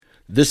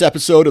This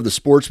episode of the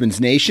Sportsman's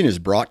Nation is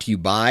brought to you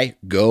by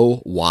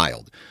Go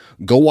Wild.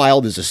 Go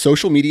Wild is a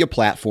social media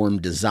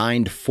platform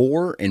designed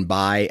for and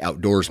by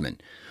outdoorsmen.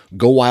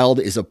 Go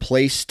Wild is a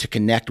place to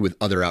connect with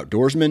other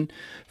outdoorsmen,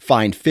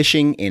 find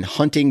fishing and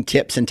hunting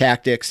tips and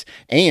tactics,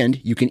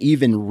 and you can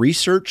even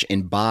research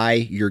and buy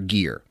your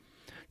gear.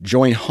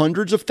 Join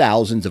hundreds of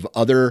thousands of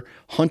other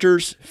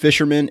hunters,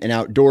 fishermen, and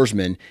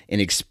outdoorsmen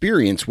and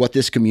experience what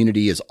this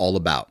community is all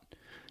about.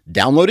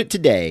 Download it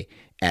today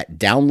at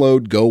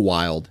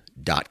downloadgowild.com.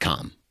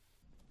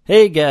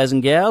 Hey guys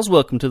and gals,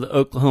 welcome to the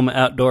Oklahoma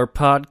Outdoor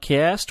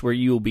Podcast, where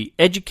you will be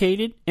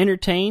educated,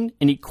 entertained,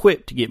 and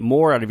equipped to get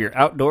more out of your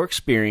outdoor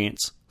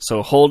experience.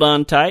 So hold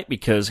on tight,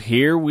 because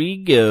here we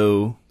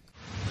go.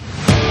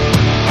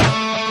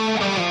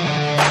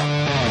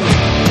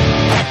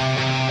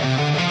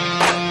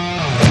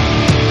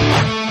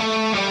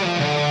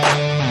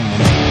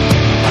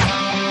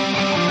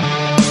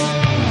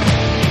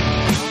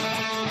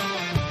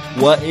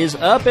 What is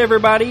up,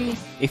 everybody?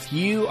 If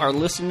you are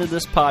listening to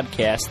this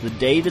podcast the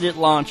day that it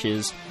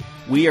launches,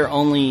 we are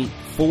only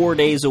 4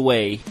 days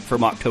away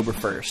from October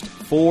 1st.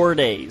 4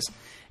 days.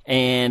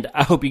 And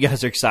I hope you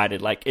guys are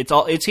excited. Like,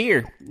 it's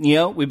here. You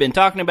know, we've been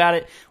talking about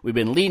it. We've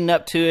been leading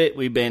up to it.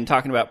 We've been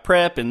talking about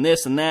prep and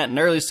this and that and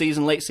early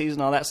season, late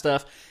season, all that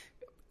stuff.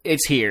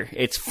 It's here.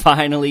 It's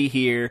finally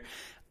here.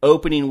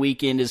 Opening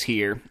weekend is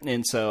here.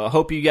 And so I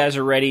hope you guys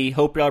are ready.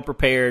 Hope y'all are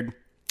prepared.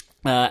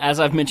 As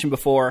I've mentioned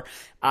before,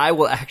 I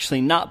will actually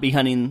not be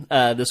hunting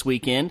this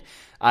weekend.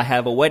 I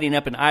have a wedding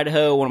up in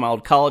Idaho, one of my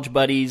old college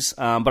buddies,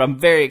 but I'm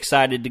very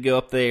excited to go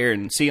up there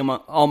and see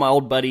all my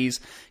old buddies.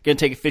 Going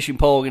to take a fishing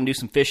pole, going to do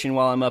some fishing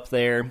while I'm up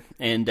there,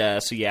 and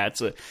so yeah,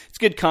 it's a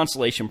good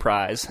consolation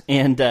prize.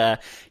 And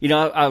you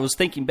know, I was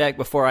thinking back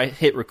before I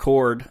hit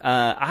record.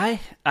 I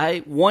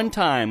one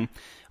time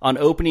on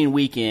opening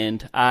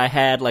weekend, I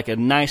had like a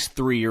nice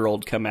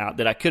 3-year-old come out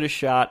that I could have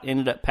shot,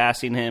 ended up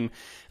passing him.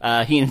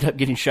 He ended up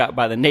getting shot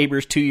by the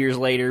neighbors 2 years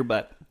later,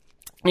 but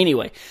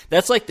anyway,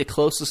 that's like the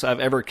closest I've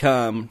ever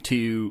come to,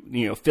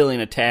 you know,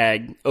 filling a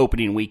tag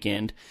opening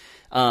weekend.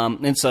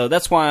 And so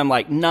that's why I'm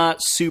like not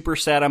super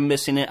sad I'm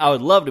missing it. I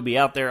would love to be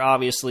out there,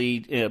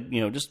 obviously,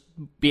 you know, just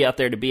be out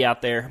there to be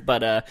out there.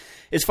 But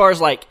as far as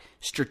like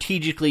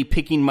strategically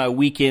picking my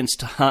weekends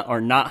to hunt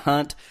or not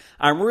hunt,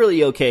 I'm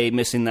really okay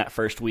missing that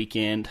first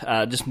weekend.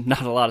 Just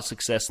not a lot of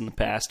success in the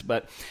past.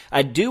 But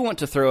I do want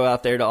to throw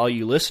out there to all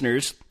you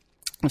listeners,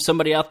 if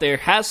somebody out there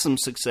has some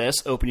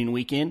success opening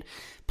weekend,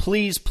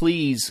 please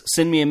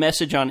send me a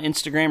message on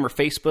Instagram or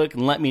Facebook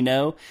and let me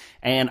know.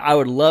 And I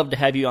would love to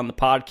have you on the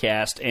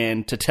podcast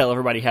and to tell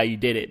everybody how you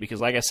did it. Because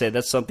like I said,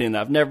 that's something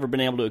that I've never been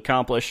able to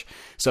accomplish.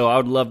 So I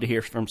would love to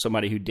hear from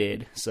somebody who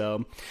did.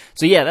 So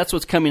yeah, that's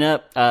what's coming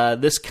up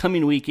this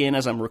coming weekend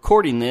as I'm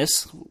recording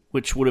this,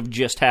 which would have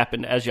just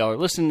happened as y'all are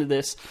listening to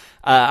this.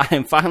 I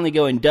am finally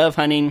going dove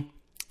hunting.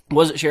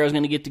 Wasn't sure I was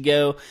going to get to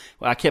go.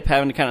 Well, I kept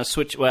having to kind of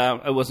switch.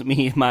 Well, it wasn't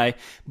me. My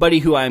buddy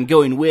who I'm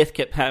going with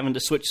kept having to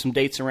switch some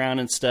dates around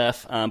and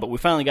stuff. But we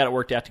finally got it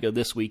worked out to go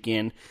this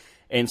weekend.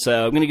 And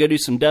so I'm going to go do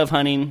some dove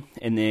hunting.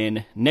 And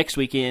then next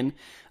weekend,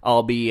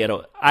 I'll be at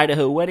an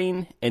Idaho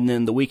wedding. And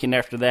then the weekend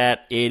after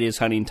that, it is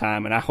hunting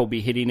time. And I will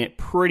be hitting it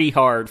pretty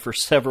hard for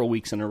several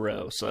weeks in a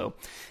row. So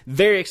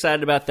very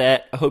excited about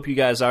that. I hope you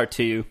guys are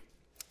too.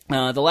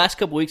 The last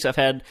couple weeks I've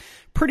had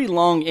pretty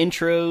long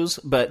intros,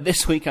 but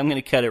this week I'm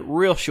going to cut it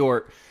real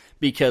short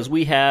because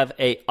we have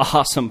an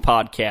awesome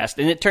podcast,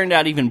 and it turned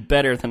out even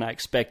better than I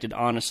expected,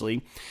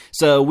 honestly.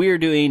 So we are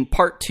doing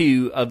part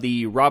 2 of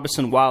the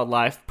Robinson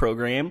Wildlife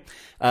program.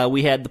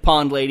 We had the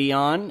Pond Lady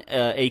on,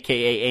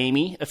 a.k.a.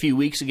 Amy, a few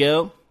weeks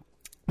ago.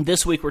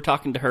 This week we're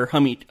talking to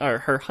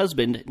her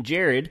husband,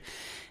 Jared.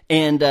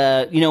 And,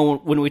 you know,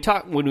 when we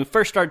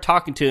first started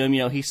talking to him,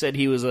 you know, he said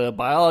he was a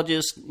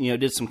biologist, you know,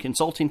 did some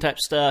consulting type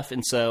stuff.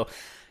 And so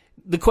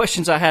the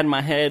questions I had in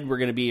my head were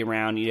going to be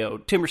around, you know,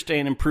 timber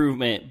stand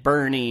improvement,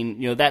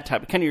 burning, you know, that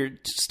type of kind of your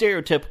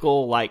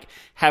stereotypical like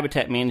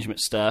habitat management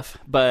stuff.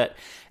 But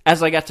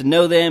as I got to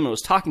know them and was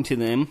talking to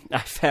them, I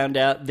found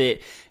out that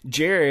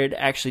Jared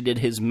actually did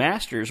his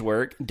master's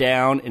work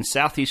down in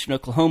southeastern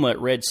Oklahoma at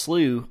Red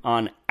Slough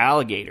on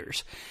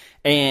alligators.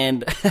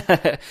 And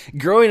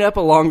growing up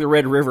along the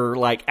Red River,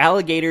 like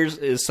alligators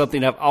is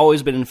something I've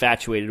always been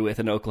infatuated with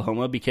in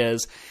Oklahoma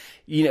because,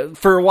 you know,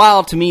 for a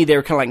while to me they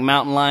were kind of like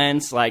mountain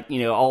lions. Like,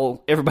 you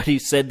know, everybody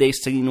said they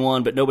seen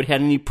one, but nobody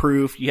had any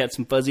proof. You had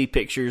some fuzzy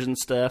pictures and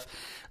stuff.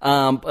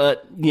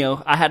 But you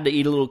know, I had to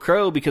eat a little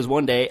crow because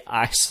one day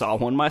I saw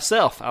one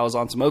myself. I was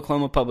on some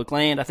Oklahoma public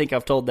land. I think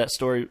I've told that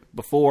story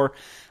before.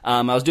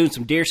 I was doing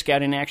some deer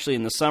scouting actually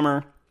in the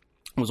summer.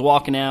 I was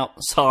walking out,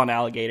 saw an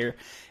alligator.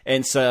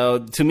 And so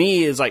to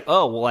me, it's like,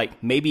 oh, well,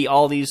 like maybe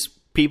all these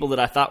people that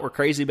I thought were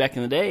crazy back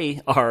in the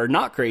day are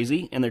not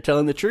crazy and they're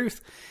telling the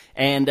truth.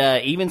 And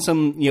even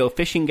some, you know,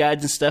 fishing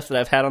guides and stuff that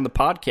I've had on the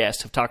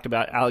podcast have talked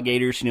about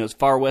alligators, you know, as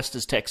far west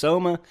as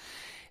Texoma.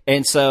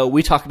 And so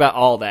we talk about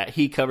all that.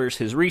 He covers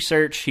his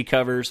research. He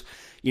covers,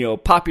 you know,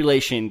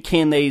 population.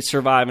 Can they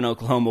survive in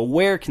Oklahoma?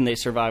 Where can they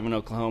survive in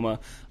Oklahoma?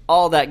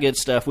 all that good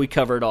stuff. We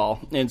cover it all.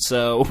 And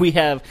so we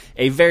have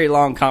a very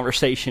long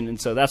conversation, and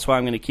so that's why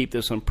I'm going to keep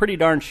this one pretty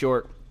darn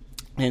short.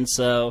 And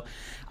so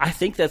I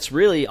think that's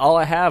really all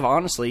I have,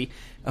 honestly.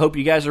 I hope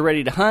you guys are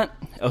ready to hunt.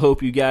 I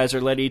hope you guys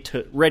are ready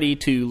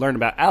to learn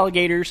about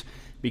alligators,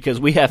 because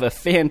we have a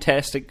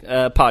fantastic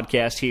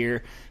podcast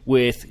here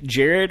with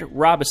Jared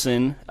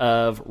Robison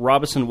of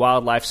Robison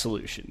Wildlife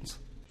Solutions.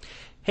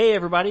 Hey,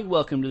 everybody.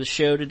 Welcome to the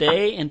show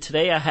today. And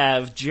today I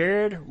have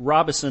Jared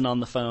Robison on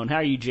the phone. How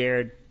are you,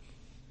 Jared?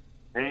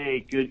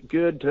 Hey,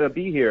 good to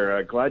be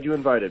here. Glad you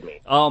invited me.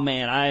 Oh,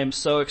 man, I am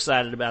so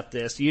excited about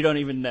this. You don't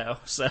even know.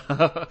 So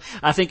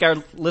I think our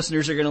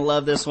listeners are going to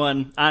love this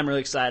one. I'm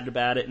really excited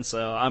about it, and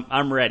so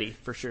I'm ready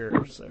for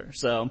sure, sir.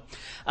 So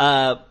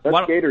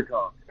that's Gator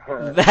talk.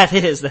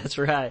 That's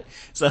right.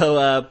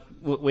 So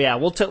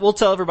we'll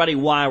tell everybody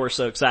why we're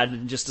so excited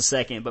in just a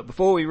second. But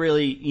before we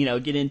really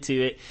get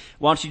into it,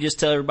 why don't you just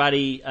tell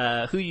everybody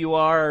who you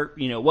are,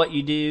 what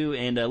you do,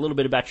 and a little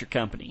bit about your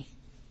company.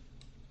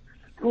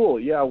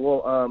 Cool. Yeah.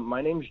 Well,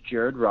 my name's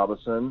Jared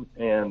Robison,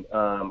 and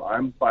I'm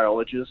a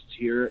biologist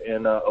here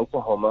in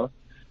Oklahoma.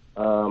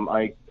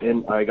 I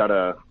got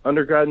a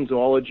undergrad in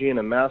zoology and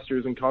a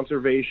master's in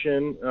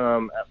conservation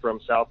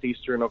from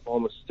Southeastern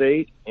Oklahoma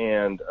State,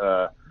 and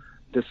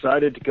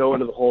decided to go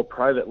into the whole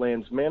private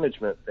lands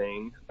management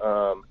thing.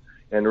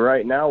 And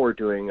right now we're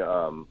doing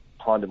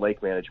pond and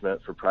lake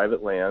management for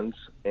private lands,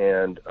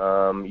 and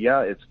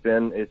it's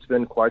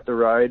been quite the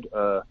ride.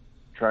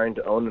 Trying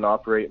to own and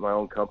operate my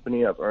own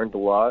company. I've learned a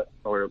lot,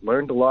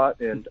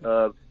 and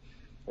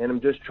I'm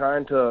just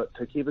trying to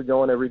keep it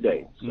going every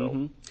day. So.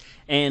 Mm-hmm.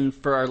 And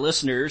for our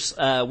listeners,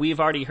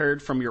 we've already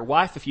heard from your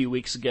wife a few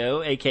weeks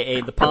ago,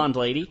 aka the Pond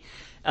Lady.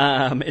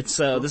 And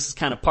so this is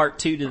kind of part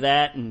 2 to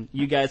that, and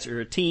you guys are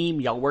a team.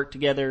 Y'all work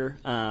together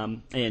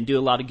and do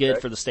a lot of good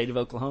for the state of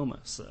Oklahoma.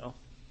 So.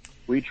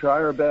 We try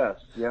our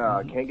best.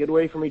 Yeah, can't get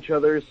away from each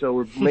other, so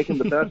we're making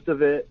the best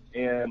of it.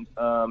 And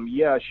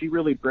she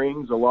really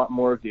brings a lot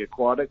more of the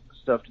aquatic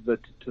stuff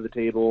to the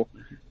table,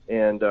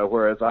 and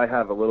whereas I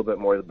have a little bit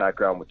more of the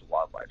background with the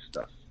wildlife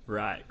stuff.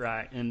 Right.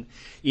 And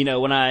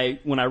when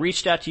I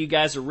reached out to you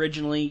guys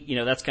originally,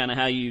 that's kind of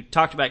how you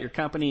talked about your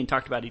company and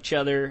talked about each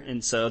other,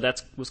 and so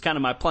that was kind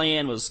of my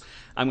plan. Was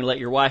I'm going to let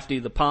your wife do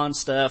the pond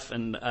stuff,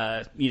 and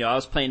I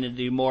was planning to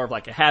do more of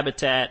like a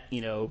habitat,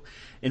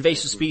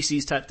 invasive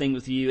species type thing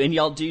with you, and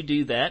y'all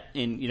do that,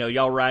 and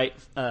y'all write.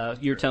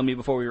 You were telling me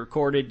before we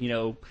recorded,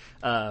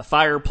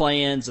 fire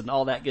plans and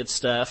all that good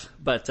stuff.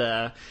 But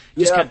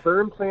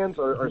burn plans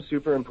are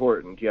super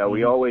important. Yeah,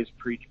 we always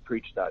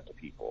preach that to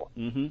people.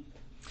 Mm-hmm.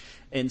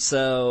 And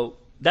so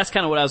that's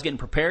kind of what I was getting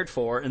prepared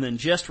for. And then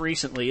just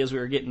recently, as we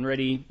were getting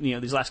ready,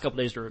 these last couple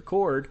of days to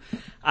record,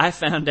 I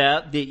found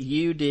out that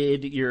you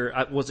did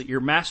was it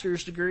your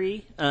master's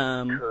degree?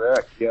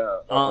 Correct, yeah.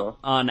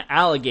 On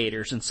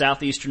alligators in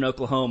southeastern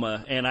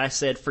Oklahoma. And I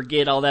said,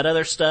 forget all that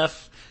other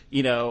stuff.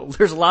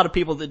 There's a lot of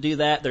people that do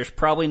that. There's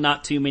probably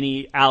not too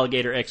many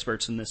alligator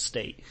experts in this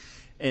state.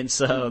 And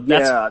so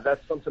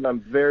that's something I'm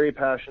very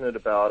passionate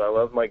about. I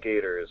love my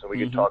gators, and we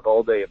can talk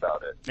all day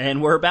about it. And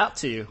we're about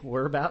to.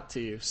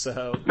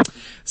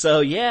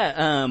 So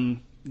yeah.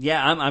 I'm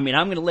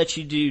going to let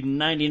you do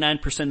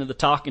 99% of the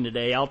talking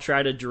today. I'll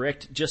try to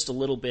direct just a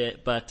little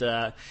bit, but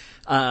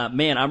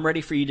man, I'm ready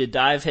for you to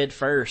dive head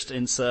first.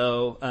 And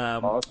so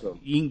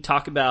awesome. You can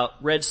talk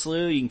about Red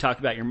Slough, you can talk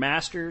about your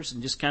masters,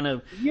 and just kind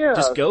of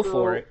just go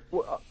for it.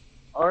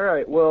 All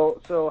right.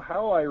 Well, so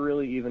how I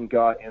really even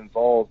got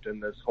involved in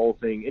this whole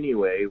thing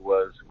anyway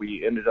was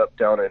we ended up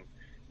down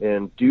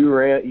in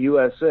Durant,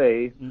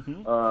 USA,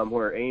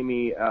 where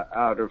Amy,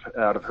 out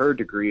of her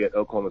degree at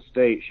Oklahoma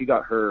State, she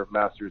got her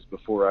master's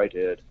before I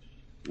did.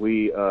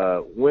 We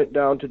went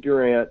down to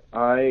Durant.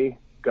 I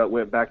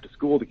went back to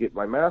school to get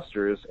my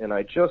master's, and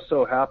I just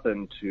so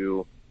happened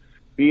to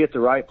be at the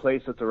right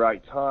place at the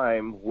right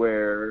time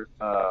where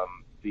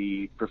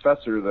the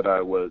professor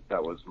that was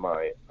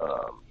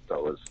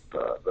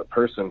the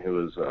person who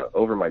was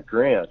over my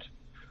grant,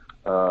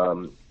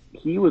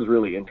 he was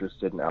really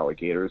interested in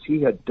alligators. He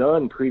had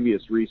done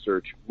previous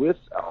research with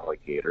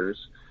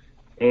alligators,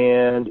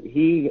 and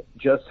he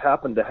just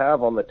happened to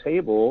have on the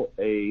table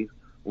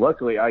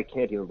luckily I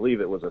can't even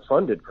believe it was a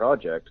funded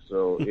project,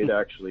 so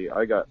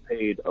I got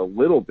paid a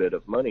little bit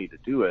of money to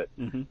do it,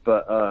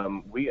 but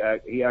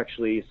he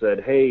actually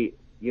said, hey,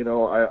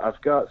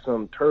 I've got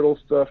some turtle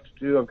stuff to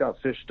do, I've got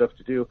fish stuff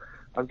to do,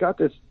 I've got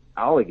this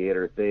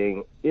alligator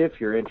thing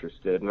if you're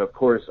interested. And of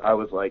course I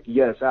was like,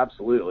 yes,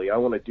 absolutely, I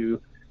want to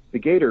do the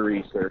gator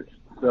research.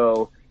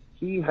 So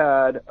he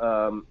had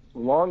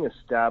long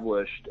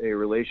established a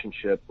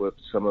relationship with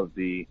some of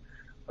the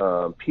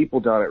people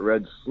down at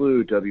Red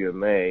Slough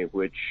WMA,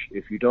 which,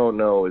 if you don't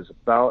know, is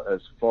about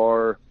as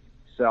far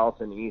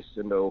south and east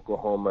into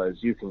Oklahoma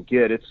as you can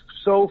get. It's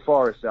so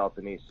far south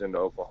and east into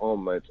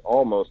Oklahoma, it's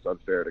almost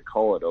unfair to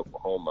call it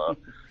Oklahoma.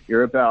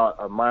 You're about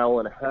 1.5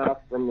 miles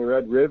from the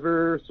Red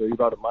River, so you're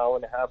about 1.5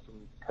 miles from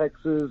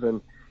Texas,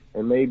 and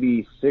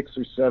maybe 6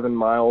 or 7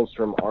 miles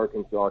from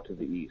Arkansas to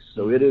the east.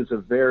 So it is a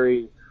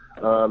very,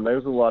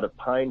 there's a lot of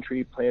pine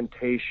tree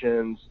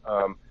plantations,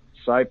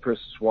 cypress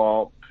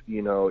swamp.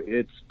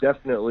 It's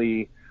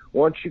definitely,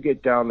 once you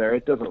get down there,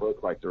 it doesn't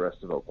look like the rest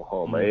of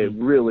Oklahoma. It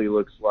really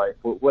looks like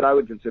what I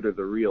would consider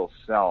the real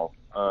South.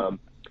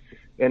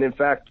 And in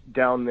fact,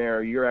 down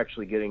there, you're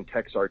actually getting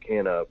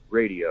Texarkana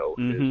Radio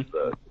is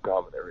the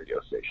dominant radio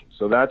station.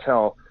 So that's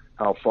how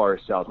far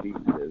southeast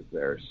it is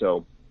there.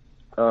 So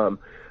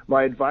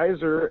my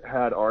advisor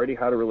had already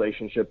had a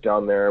relationship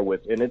down there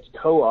and it's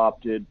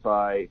co-opted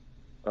by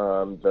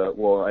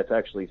it's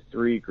actually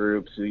three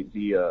groups,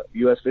 the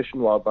U.S. Fish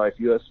and Wildlife,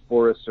 U.S.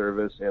 Forest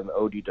Service, and the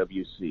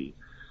ODWC.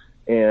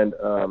 And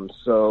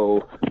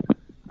so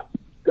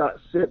got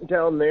sent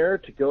down there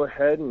to go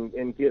ahead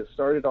and get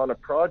started on a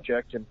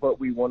project. And what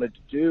we wanted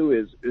to do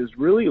is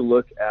really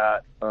look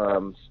at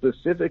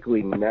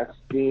specifically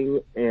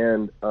nesting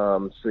and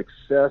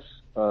success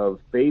of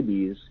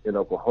babies in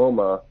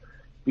Oklahoma,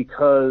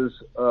 because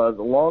the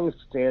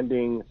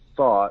long-standing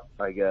thought,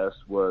 I guess,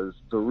 was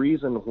the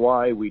reason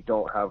why we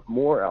don't have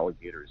more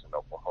alligators in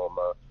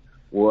Oklahoma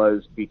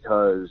was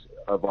because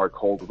of our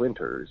cold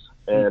winters,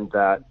 and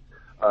that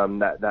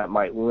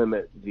might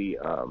limit the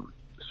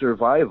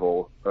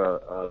survival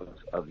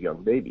of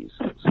young babies.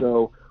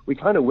 So we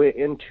kind of went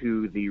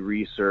into the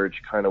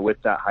research kind of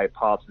with that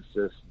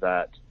hypothesis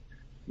that,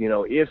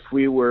 if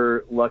we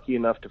were lucky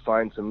enough to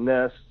find some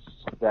nests,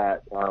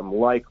 that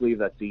likely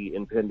that the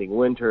impending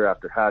winter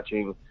after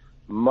hatching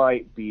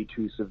might be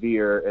too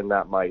severe, and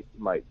that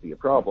might be a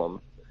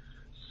problem.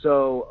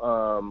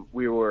 So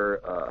we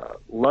were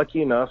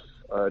lucky enough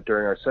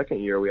during our second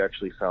year, we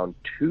actually found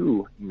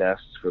 2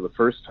 nests for the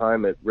first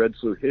time at Red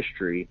Slough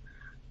history.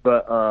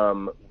 But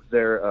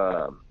there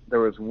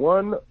was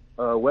one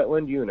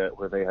wetland unit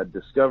where they had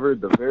discovered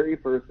the very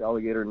first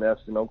alligator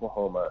nest in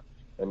Oklahoma,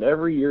 and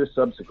every year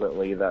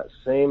subsequently, that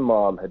same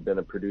mom had been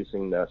a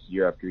producing nest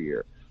year after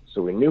year.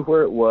 So we knew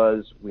where it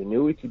was. We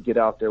knew we could get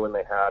out there when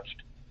they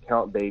hatched,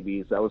 count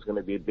babies. That was going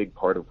to be a big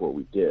part of what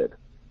we did.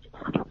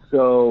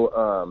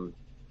 So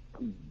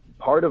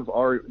part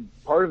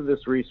of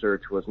this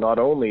research was not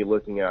only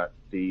looking at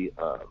the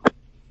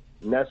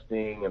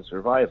nesting and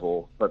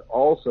survival, but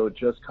also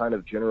just kind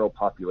of general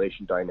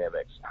population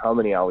dynamics. How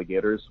many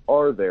alligators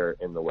are there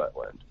in the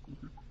wetland?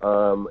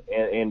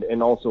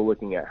 And also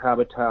looking at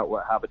habitat,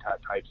 what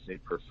habitat types they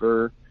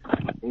prefer,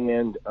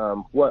 and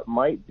what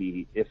might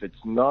be, if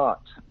it's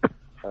not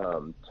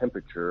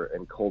temperature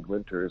and cold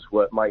winters,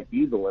 what might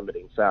be the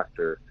limiting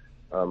factor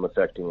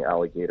affecting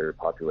alligator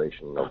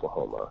population in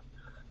Oklahoma.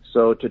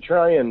 So to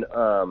try and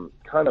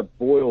kind of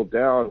boil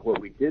down, what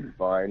we did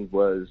find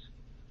was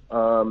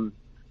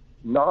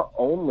not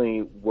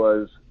only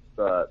was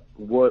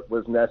what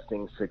was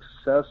nesting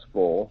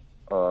successful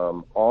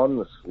on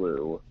the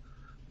slough,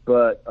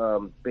 but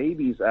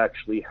babies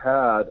actually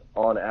had,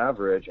 on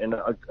average, and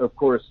of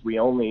course we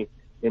only,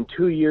 in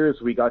 2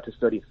 years, we got to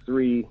study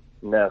 3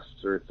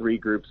 nests or 3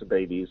 groups of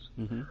babies,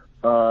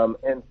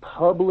 and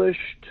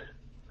published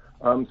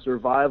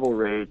survival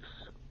rates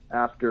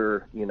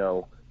after,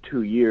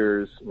 2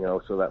 years,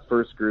 so that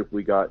first group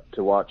we got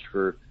to watch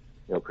for,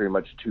 pretty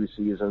much 2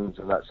 seasons,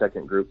 and that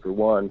second group for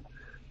 1.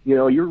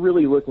 You're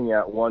really looking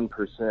at 1%,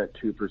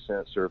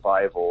 2%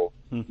 survival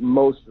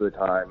most of the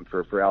time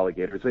for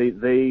alligators.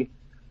 They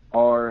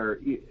are,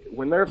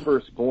 when they're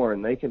first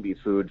born, they can be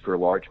food for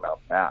largemouth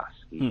bass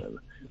even.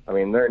 I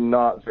mean, they're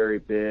not very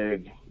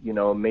big,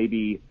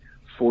 maybe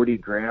 40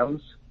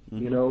 grams,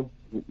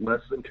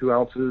 less than 2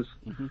 ounces.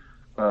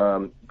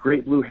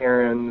 Great blue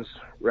herons,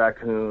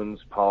 raccoons,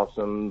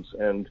 possums,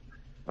 and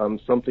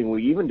something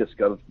we even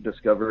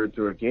discovered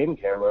through a game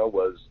camera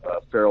was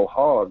feral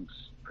hogs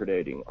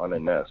predating on a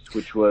nest,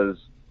 which was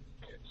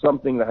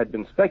something that had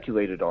been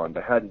speculated on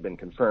but hadn't been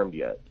confirmed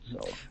yet. So,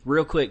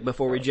 real quick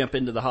before we jump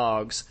into the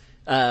hogs,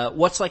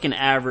 what's like an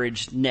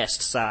average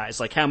nest size?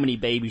 Like how many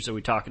babies are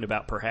we talking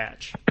about per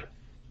hatch?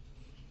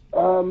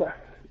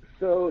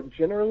 So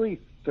generally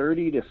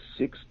 30 to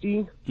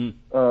 60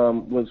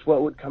 was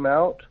what would come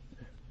out.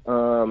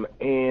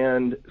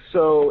 And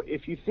so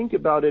if you think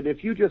about it,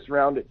 if you just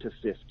round it to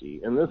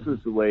 50, and this is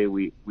the way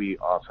we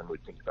often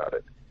would think about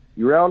it,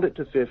 you round it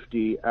to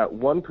 50 at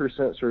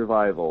 1%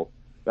 survival.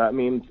 That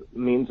means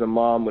a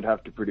mom would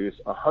have to produce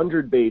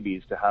 100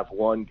 babies to have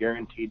one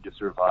guaranteed to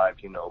survive,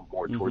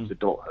 more towards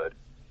adulthood.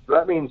 So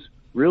that means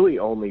really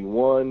only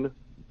one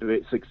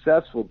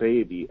successful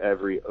baby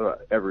every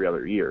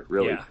other year,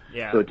 really.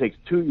 Yeah. So it takes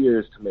 2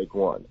 years to make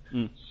one.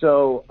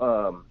 So,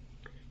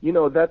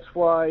 that's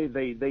why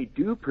they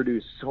do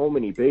produce so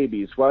many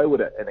babies. Why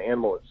would an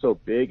animal that's so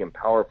big and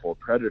powerful, a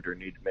predator,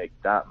 need to make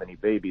that many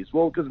babies?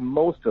 Well, because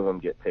most of them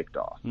get picked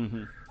off.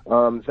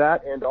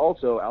 That, and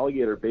also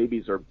alligator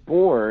babies are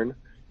born,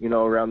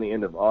 around the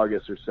end of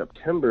August or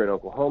September in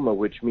Oklahoma,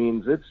 which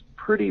means it's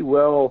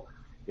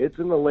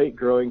in the late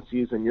growing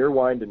season. You're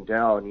winding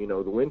down,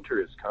 the winter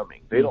is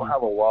coming. They don't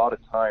have a lot of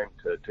time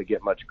to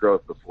get much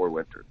growth before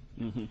winter.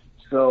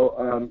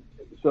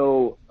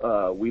 So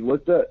we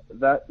looked at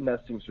that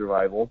nesting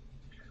survival.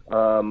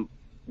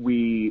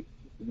 We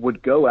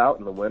would go out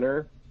in the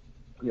winter.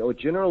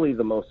 Generally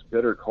the most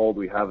bitter cold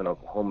we have in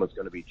Oklahoma is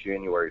going to be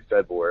January,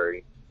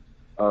 February.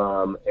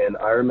 And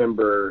I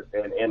remember,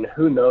 and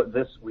who knows,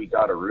 we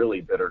got a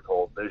really bitter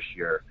cold this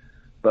year.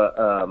 But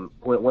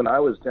when I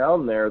was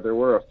down there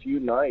were a few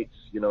nights,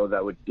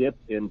 that would dip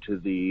into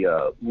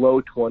the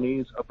low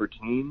 20s, upper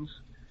teens.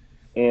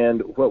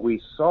 And what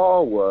we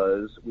saw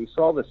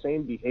the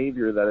same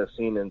behavior that is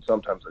seen in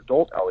sometimes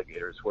adult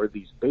alligators, where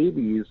these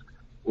babies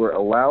were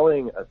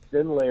allowing a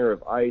thin layer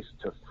of ice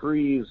to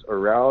freeze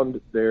around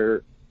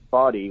their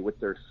body with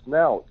their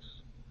snouts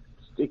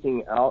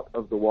sticking out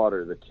of the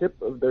water, the tip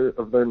of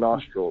their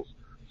nostrils,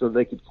 so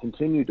they could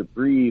continue to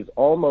breathe,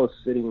 almost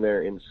sitting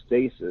there in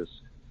stasis,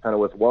 kind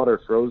of with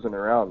water frozen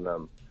around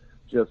them,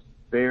 just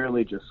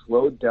barely, just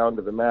slowed down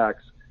to the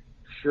max.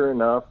 Sure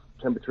enough,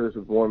 temperatures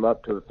would warm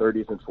up to the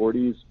 30s and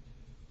 40s.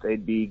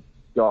 They'd be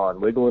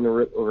gone, wiggling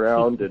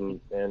around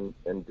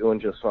and doing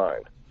just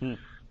fine.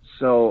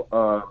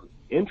 So,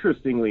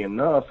 interestingly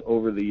enough,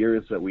 over the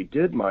years that we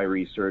did my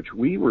research,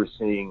 we were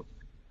seeing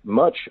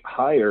much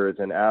higher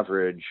than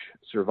average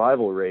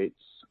survival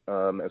rates.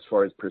 As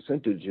far as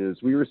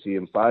percentages, we were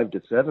seeing 5 to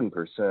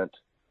 7%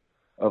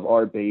 of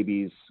our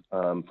babies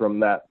from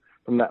that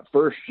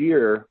first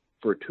year.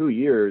 For 2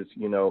 years,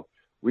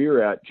 we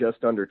were at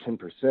just under 10%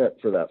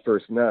 for that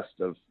first nest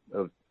of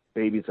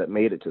babies that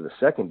made it to the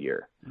second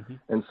year.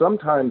 And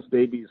sometimes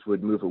babies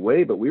would move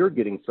away, but we were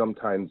getting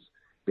sometimes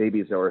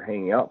babies that were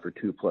hanging out for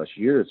 2+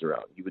 years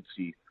around. You would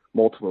see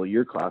multiple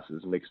year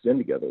classes mixed in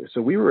together.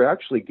 So we were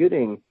actually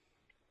getting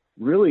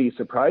really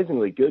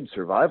surprisingly good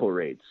survival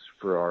rates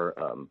for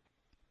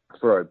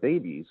our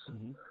babies,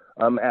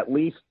 at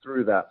least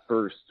through that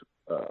first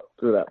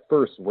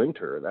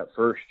winter, that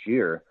first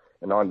year,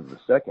 and on to the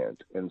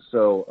second. And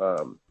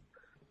so,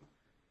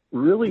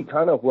 really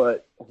kind of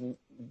what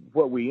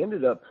we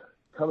ended up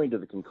coming to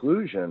the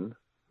conclusion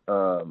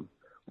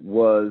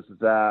was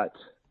that,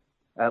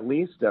 at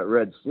least at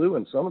Red Slough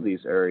in some of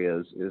these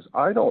areas, is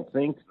I don't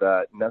think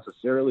that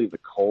necessarily the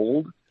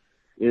cold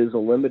is a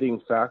limiting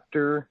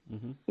factor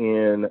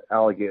in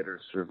alligator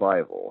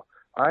survival.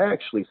 I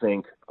actually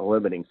think a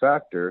limiting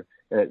factor,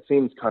 and it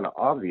seems kind of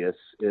obvious,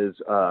 is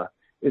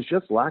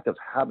just lack of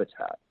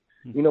habitat.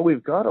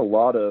 We've got a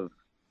lot of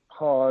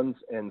ponds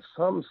and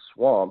some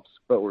swamps,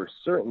 but we're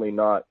certainly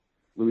not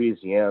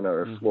Louisiana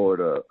or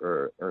Florida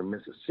or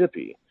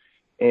Mississippi.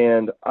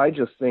 And I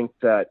just think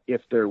that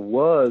if there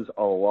was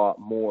a lot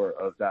more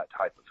of that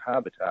type of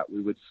habitat, we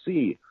would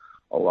see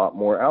a lot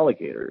more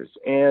alligators.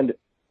 And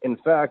in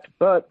fact,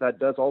 but that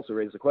does also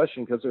raise the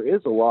question, because there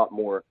is a lot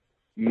more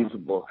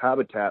usable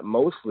habitat,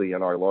 mostly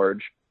in our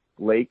large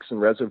lakes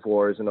and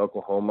reservoirs in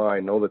Oklahoma. I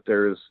know that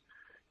there's,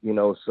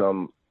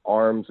 some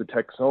arms of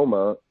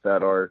Texoma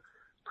that are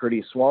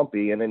pretty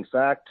swampy. And in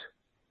fact,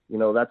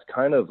 that's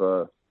kind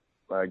of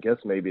I guess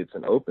maybe it's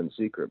an open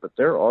secret, but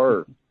there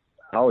are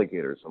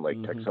alligators in Lake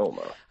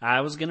Texoma.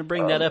 I was going to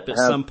bring that up at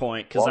some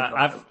point, because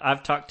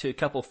I've talked to a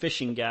couple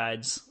fishing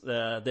guides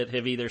that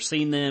have either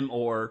seen them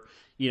or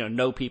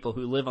know people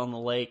who live on the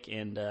lake,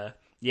 and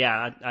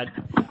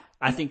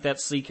I think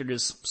that secret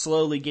is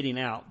slowly getting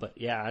out. But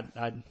yeah,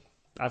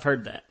 I've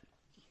heard that.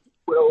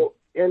 Well,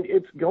 and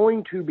it's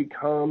going to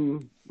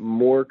become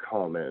more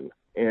common,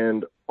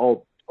 and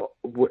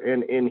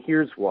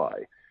here's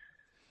why.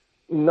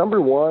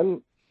 Number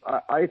one,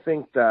 I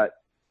think that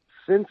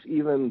since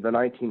even the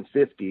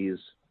 1950s,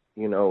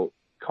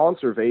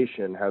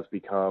 conservation has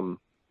become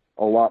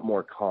a lot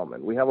more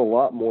common. We have a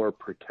lot more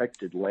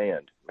protected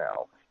land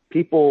now.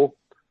 People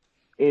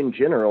in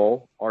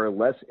general are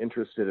less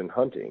interested in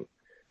hunting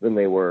than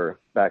they were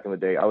back in the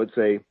day. I would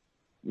say,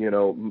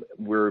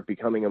 we're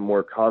becoming a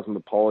more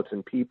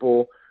cosmopolitan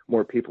people.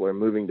 More people are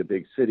moving to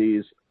big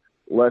cities.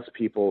 Less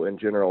people in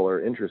general are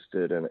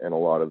interested in a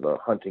lot of the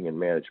hunting and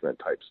management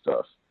type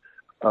stuff.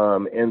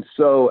 And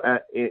so,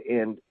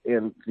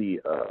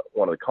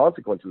 one of the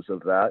consequences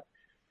of that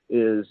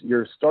is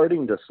you're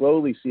starting to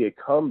slowly see a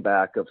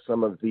comeback of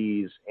some of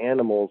these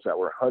animals that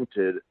were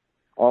hunted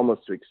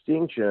almost to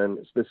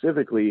extinction.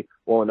 Specifically,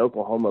 in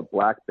Oklahoma,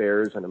 black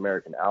bears and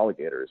American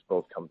alligators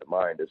both come to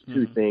mind as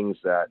two things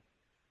that,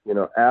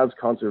 as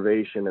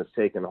conservation has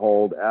taken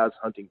hold, as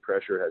hunting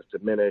pressure has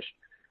diminished,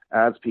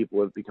 as people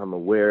have become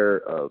aware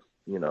of,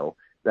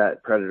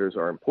 that predators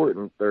are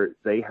important,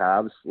 they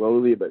have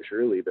slowly but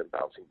surely been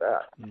bouncing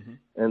back.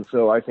 And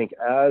so I think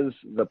as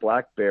the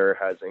black bear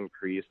has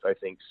increased, I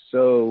think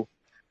so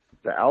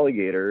the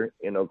alligator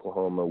in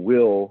Oklahoma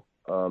will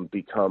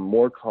become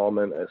more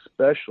common,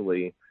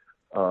 especially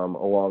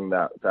along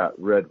that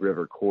Red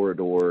River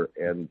corridor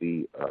and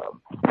the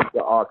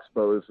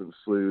oxbows and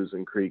sloughs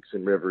and creeks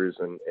and rivers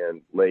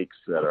and lakes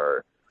that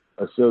are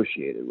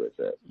associated with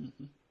it.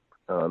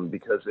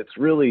 Because it's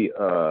really...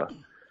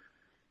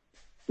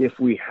 if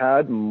we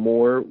had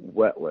more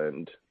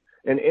wetland,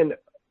 and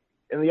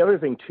the other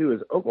thing too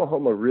is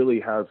Oklahoma really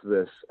has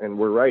this, and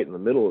we're right in the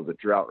middle of the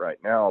drought right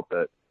now,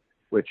 but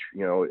which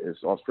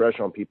is all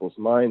fresh on people's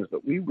minds,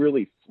 but we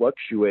really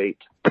fluctuate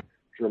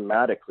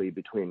dramatically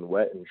between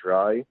wet and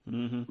dry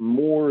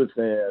more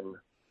than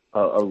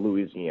a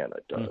Louisiana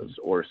does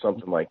or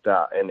something like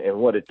that. And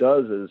what it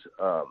does is,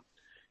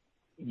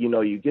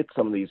 you get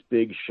some of these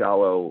big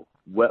shallow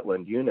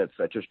wetland units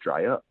that just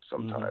dry up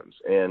sometimes.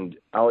 And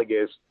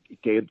alligators,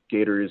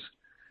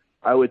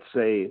 I would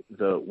say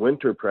the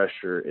winter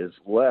pressure is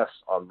less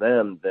on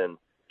them than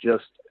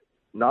just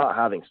not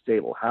having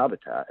stable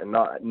habitat and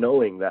not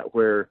knowing that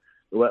where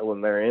the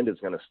wetland they're in is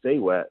going to stay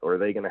wet, or are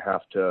they going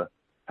to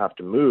have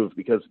to move,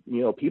 because,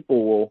 you know,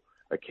 people will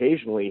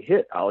occasionally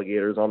hit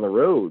alligators on the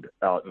road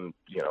out in,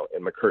 you know,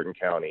 in McCurtain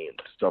County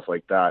and stuff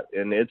like that.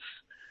 And it's,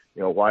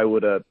 you know, why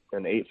would an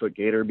 8-foot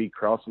gator be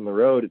crossing the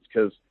road? It's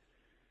because,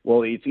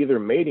 well, it's either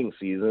mating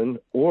season,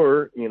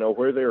 or, you know,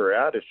 where they were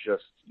at is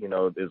just, you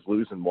know, is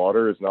losing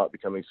water, is not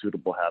becoming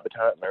suitable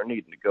habitat, and they're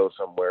needing to go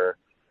somewhere,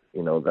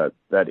 you know,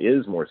 that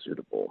is more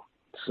suitable.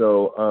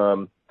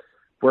 So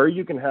where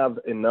you can have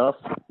enough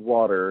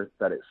water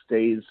that it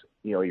stays,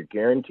 you know, you're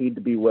guaranteed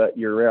to be wet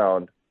year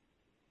round,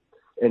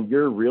 and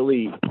you're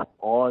really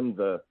on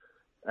the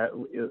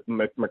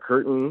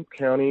McCurtain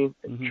County,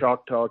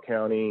 Choctaw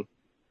County,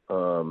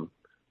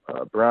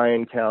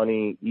 Bryan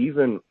County,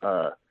 even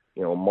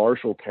you know,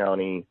 Marshall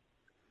County,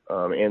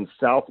 and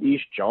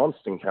southeast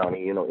Johnston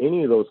County, you know,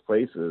 any of those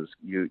places,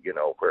 you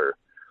know, where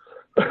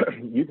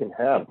you can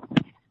have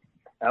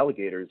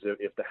alligators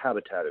if the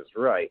habitat is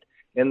right.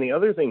 And the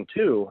other thing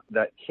too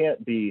that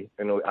can't be,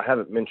 and I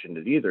haven't mentioned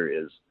it either,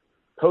 is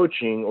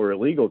poaching or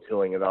illegal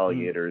killing of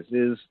alligators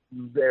is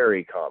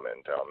very common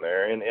down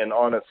there. And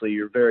honestly,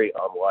 you're very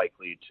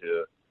unlikely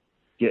to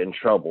get in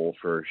trouble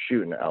for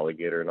shooting an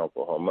alligator in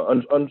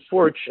Oklahoma.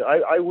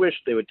 Unfortunately, I wish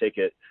they would take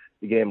it,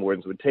 the game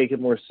wardens would take it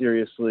more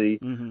seriously.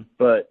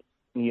 But,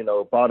 you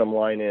know, bottom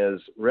line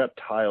is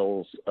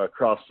reptiles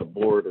across the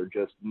board are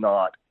just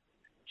not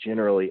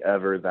generally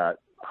ever that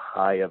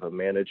high of a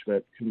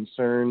management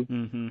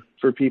concern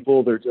for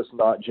people. They're just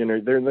not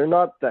they're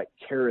not that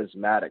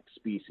charismatic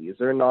species.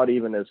 They're not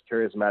even as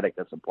charismatic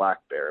as a black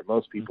bear.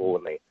 Most people,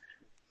 when they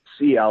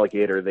see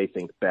alligator, they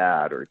think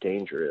bad or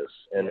dangerous.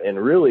 And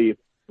really,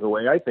 the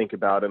way I think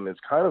about them is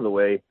kind of the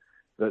way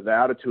the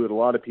attitude a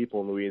lot of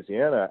people in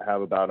Louisiana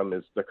have about them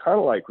is they're kind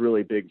of like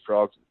really big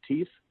frogs with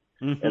teeth.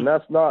 And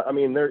that's not, I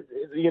mean, they're,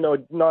 you know,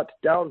 not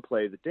to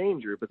downplay the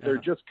danger, but they're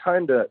just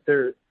kind of,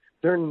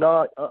 they're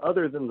not,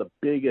 other than the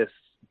biggest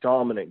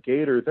dominant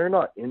gator, they're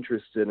not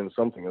interested in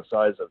something the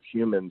size of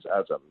humans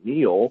as a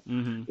meal.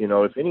 You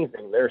know, if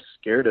anything, they're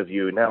scared of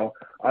you. Now,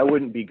 I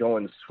wouldn't be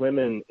going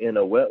swimming in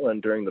a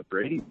wetland during the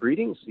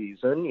breeding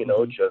season, you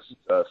know, just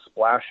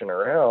splashing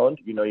around.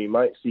 You know, you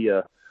might see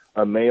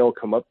a male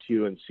come up to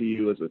you and see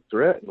you as a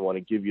threat and want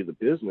to give you the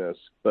business.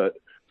 But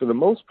for the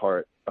most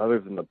part, other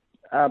than the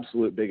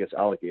absolute biggest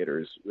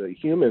alligators, the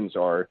humans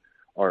are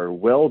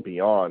well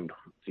beyond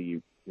the,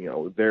 you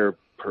know, their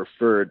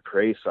preferred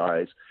prey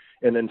size.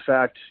 And in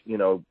fact, you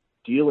know,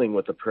 dealing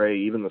with the prey,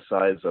 even the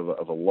size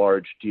of a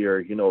large deer,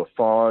 you know, a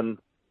fawn,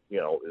 you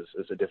know,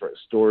 is a different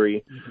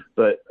story.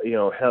 But, you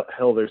know,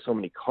 hell, there's so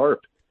many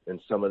carp in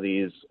some of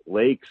these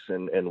lakes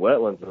and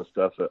wetlands and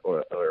stuff, or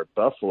a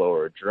buffalo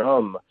or a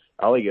drum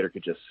alligator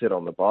could just sit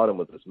on the bottom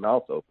with his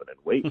mouth open and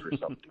wait for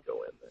something to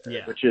go in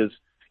there, which is,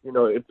 you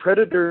know,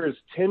 predators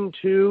tend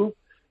to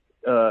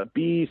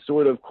be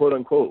sort of quote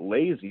unquote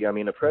lazy. I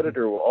mean, a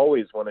predator will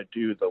always want to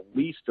do the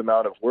least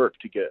amount of work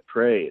to get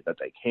prey that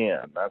they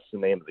can. That's the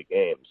name of the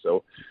game.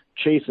 So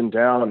chasing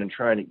down and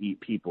trying to eat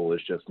people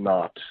is just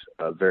not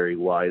a very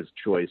wise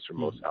choice for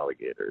most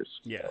alligators.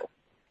 So.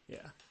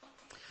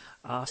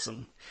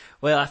 Awesome.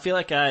 Well, I feel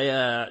like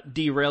I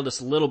derailed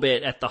us a little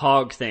bit at the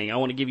hog thing. I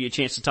want to give you a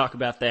chance to talk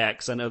about that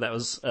because I know that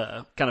was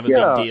kind of a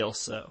big deal.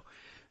 So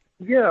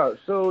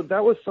so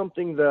that was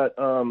something that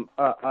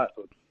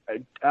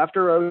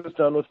after I was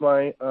done with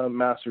my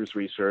master's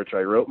research,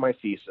 I wrote my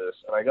thesis,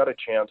 and I got a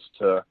chance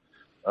to,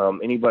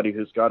 anybody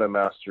who's got a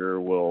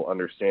master will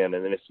understand,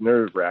 and it's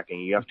nerve-wracking.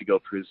 You have to go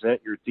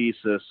present your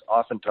thesis,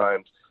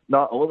 oftentimes,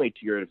 not only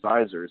to your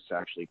advisors to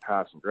actually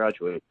pass and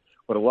graduate,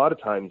 but a lot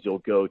of times you'll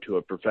go to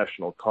a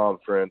professional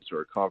conference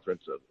or a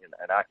conference of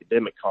an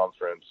academic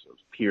conference of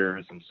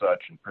peers and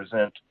such and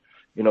present,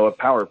 you know, a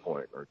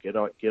PowerPoint or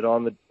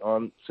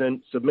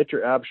submit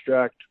your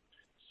abstract,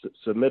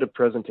 submit a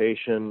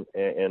presentation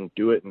and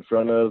do it in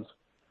front of,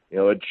 you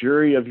know, a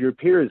jury of your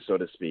peers, so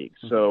to speak.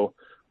 So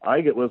I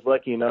was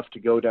lucky enough to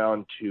go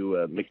down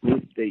to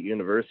McNeese State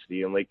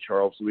University in Lake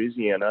Charles,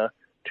 Louisiana,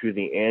 to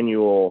the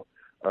annual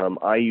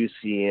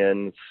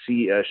IUCN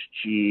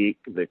CSG,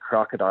 the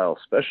Crocodile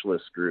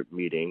Specialist Group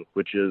meeting,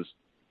 which is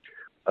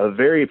a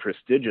very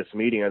prestigious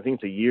meeting. I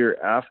think the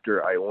year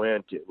after I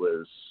went, it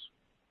was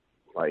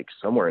like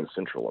somewhere in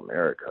Central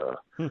America.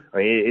 I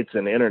mean, it's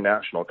an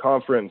international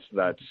conference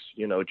that's,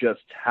 you know,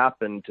 just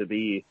happened to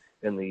be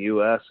in the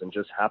U.S. and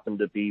just happened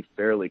to be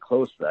fairly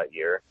close that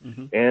year.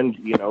 And,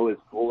 you know, is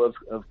full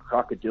of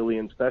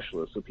crocodilian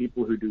specialists. So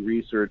people who do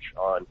research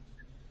on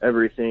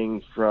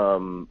everything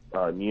from,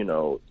 you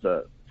know,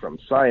 from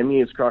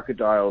Siamese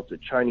crocodiles to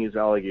Chinese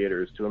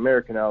alligators to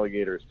American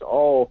alligators to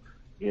all,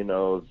 you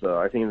know,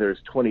 I think there's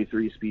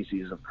 23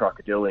 species of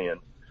crocodilian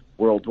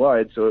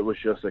worldwide. So it was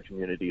just a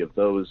community of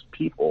those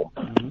people.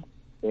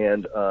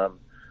 And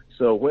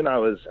so when I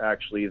was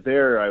actually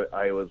there,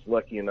 I was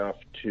lucky enough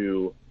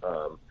to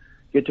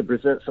get to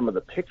present some of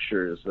the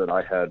pictures that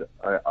I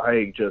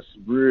just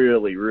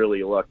really,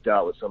 really lucked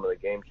out with some of the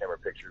game camera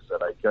pictures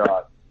that I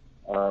got.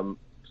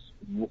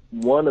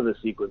 One of the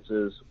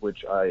sequences,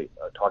 which I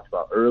talked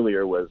about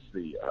earlier, was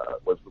the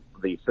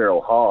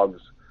feral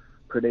hogs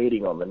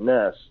predating on the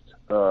nest,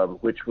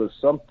 which was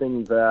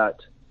something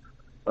that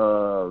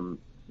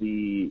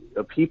the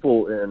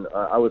people in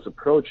I was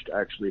approached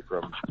actually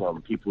from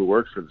people who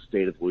worked for the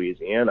state of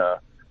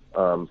Louisiana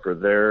for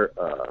their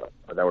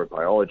that were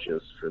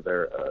biologists for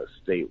their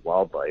state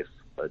wildlife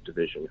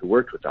division who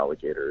worked with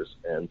alligators,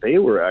 and they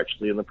were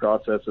actually in the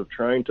process of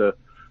trying to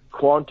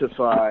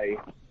quantify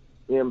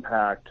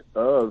impact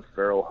of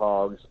feral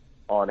hogs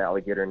on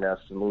alligator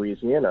nests in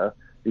Louisiana,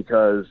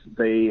 because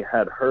they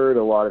had heard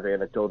a lot of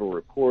anecdotal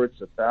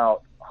reports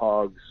about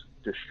hogs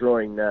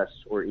destroying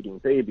nests or eating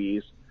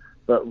babies,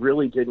 but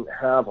really didn't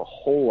have a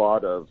whole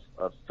lot of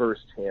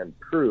first-hand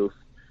proof.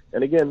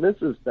 And again,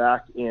 this is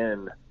back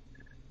in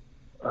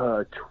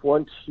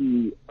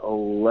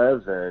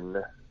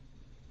 2011,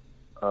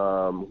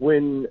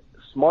 when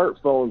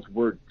smartphones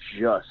were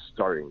just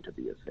starting to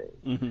be a thing.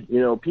 Mm-hmm. You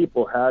know,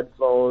 people had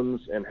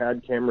phones and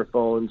had camera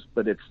phones,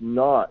 but it's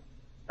not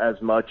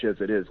as much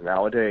as it is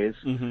nowadays.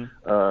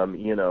 Mm-hmm.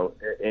 You know,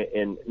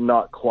 and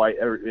not quite.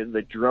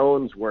 The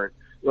drones weren't.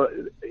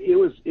 It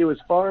was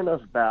far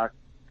enough back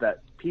that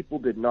people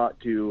did not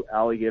do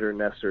alligator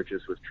nest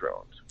searches with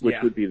drones,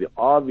 which would be the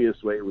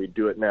obvious way we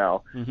do it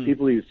now. Mm-hmm.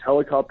 People used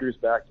helicopters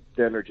back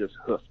then or just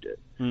hoofed it.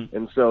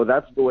 And so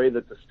that's the way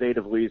that the state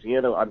of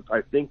Louisiana,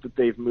 I think that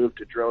they've moved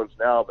to drones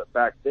now, but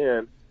back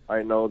then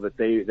I know that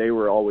they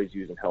were always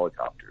using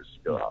helicopters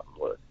to go out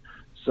and look.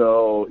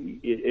 So,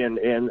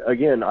 and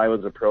again, I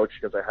was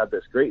approached because I had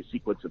this great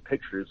sequence of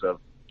pictures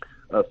of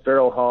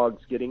feral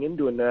hogs getting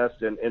into a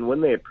nest, and when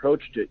they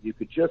approached it, you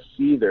could just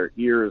see their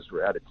ears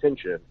were at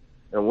attention.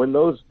 And when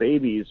those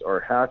babies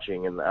are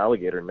hatching in the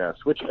alligator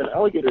nest, which an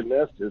alligator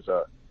nest is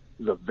a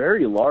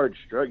very large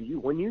structure.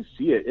 When you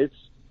see it, it's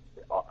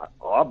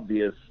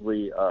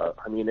obviously,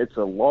 it's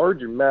a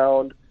large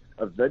mound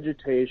of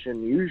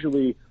vegetation,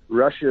 usually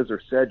rushes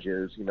or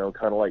sedges, you know,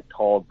 kind of like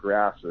tall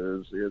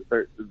grasses.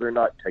 They're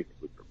not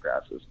technically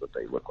grasses, but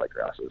they look like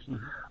grasses.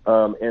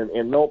 Mm-hmm.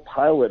 And they'll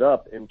pile it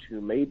up into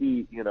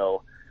maybe,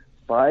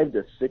 5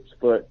 to 6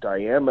 foot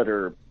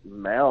diameter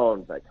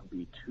mound that can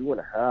be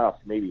 2.5,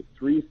 maybe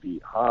 3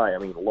 feet high. I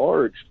mean,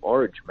 large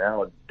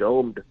mound,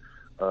 domed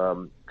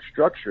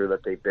structure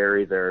that they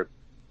bury their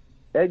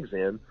eggs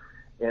in.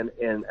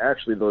 And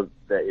actually,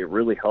 that it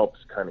really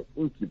helps kind of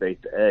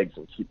incubate the eggs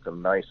and keep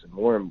them nice and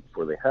warm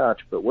before they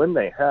hatch. But when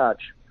they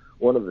hatch,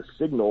 one of the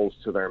signals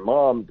to their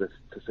mom to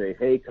say,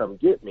 "Hey, come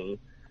get me,"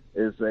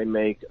 is they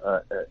make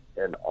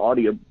an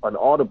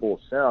audible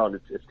sound.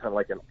 It's kind of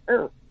like an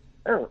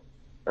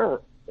and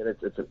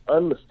it's an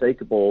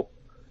unmistakable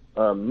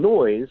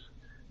noise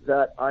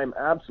that I'm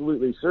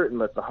absolutely certain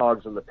that the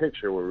hogs in the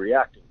picture were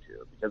reacting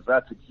to, because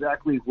that's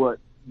exactly what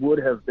would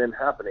have been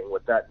happening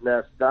with that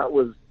nest. That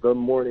was the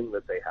morning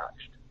that they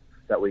hatched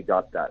that we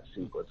got that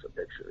sequence of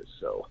pictures.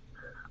 So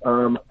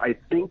I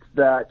think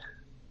that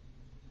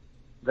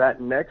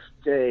next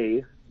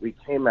day we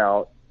came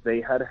out,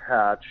 they had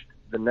hatched,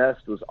 the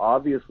nest was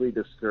obviously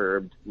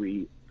disturbed,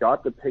 we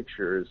got the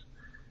pictures,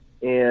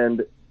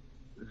 and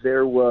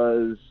there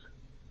was,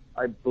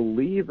 I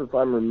believe, if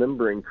I'm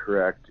remembering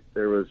correct,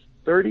 there was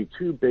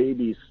 32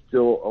 babies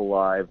still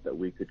alive that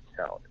we could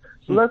count.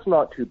 So that's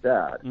not too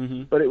bad.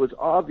 Mm-hmm. But it was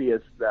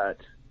obvious that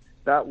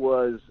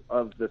was,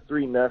 of the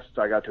 3 nests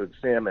I got to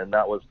examine,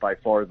 that was by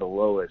far the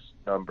lowest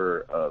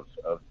number of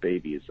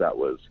babies that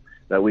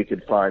we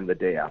could find the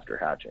day after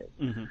hatching.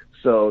 Mm-hmm.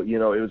 So,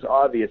 it was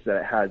obvious that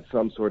it had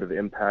some sort of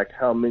impact.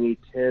 How many,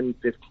 10,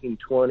 15,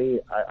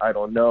 20, I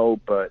don't know,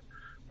 but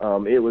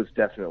it was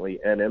definitely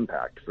an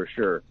impact for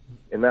sure.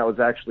 And that was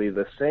actually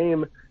the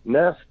same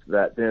nest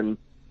that then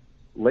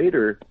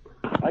later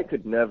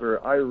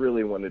I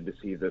really wanted to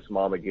see this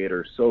mama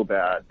gator so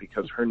bad,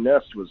 because her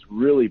nest was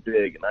really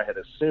big, and I had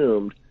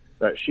assumed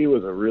that she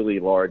was a really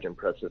large,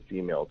 impressive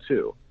female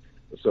too.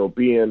 So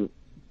being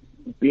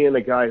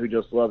a guy who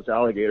just loves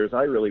alligators,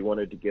 I really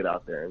wanted to get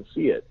out there and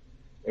see it.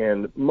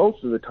 And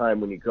most of the time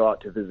when you go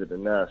out to visit a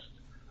nest,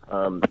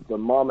 the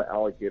mama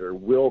alligator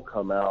will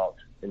come out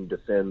and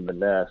defend the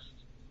nest.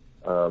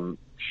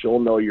 She'll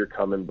know you're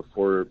coming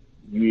before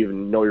you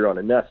even know you're on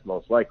a nest,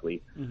 most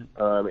likely.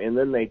 Mm-hmm. And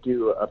then they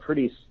do a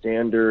pretty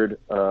standard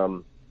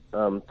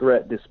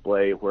threat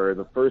display, where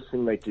the first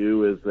thing they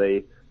do is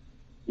they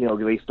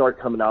start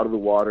coming out of the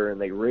water, and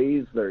they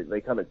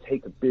kind of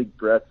take a big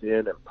breath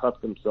in and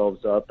puff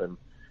themselves up, and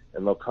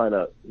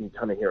they'll you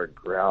hear a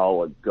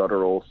growl, a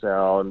guttural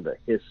sound, a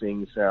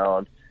hissing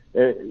sound.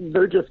 And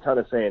they're just kind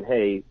of saying,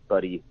 "Hey,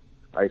 buddy,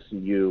 I see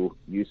you,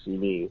 you see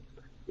me."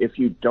 If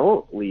you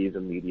don't leave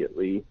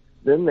immediately,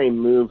 then they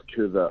move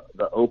to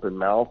the open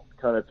mouth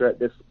kind of threat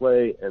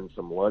display and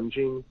some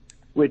lunging,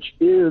 there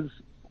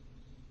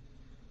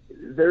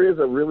is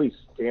a really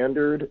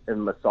standard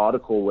and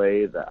methodical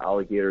way that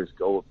alligators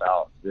go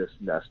about this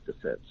nest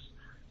defense.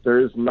 there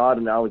is not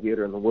an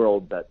alligator in the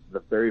world that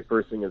the very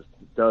first thing it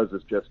does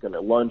is just going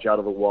to lunge out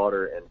of the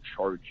water and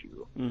charge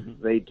you.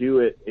 Mm-hmm. They do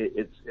it.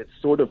 It's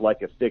sort of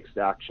like a fixed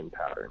action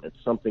pattern.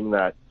 It's something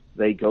that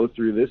they go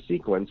through this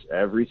sequence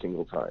every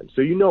single time,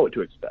 so you know what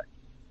to expect.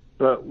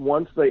 But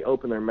once they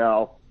open their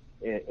mouth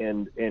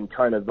and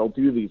kind of, they'll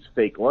do these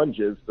fake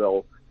lunges.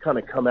 They'll kind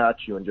of come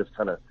at you and just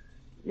kind of,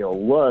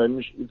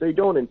 lunge. They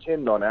don't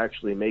intend on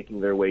actually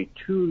making their way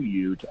to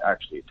you to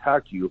actually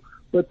attack you,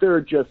 but they're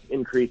just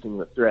increasing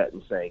the threat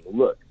and saying,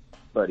 look,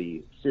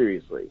 buddy,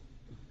 seriously,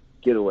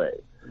 get away.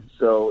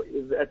 So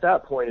at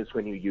that point is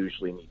when you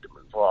usually need to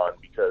move on,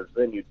 because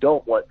then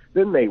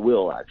then they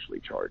will actually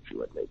charge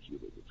you and make you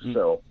leave.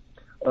 So,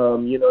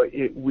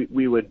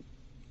 we would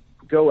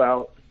go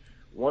out,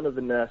 one of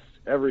the nests,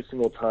 every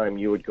single time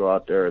you would go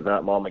out there,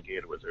 that mama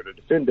gator was there to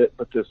defend it.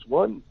 But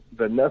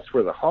the nest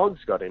where the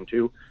hogs got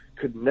into,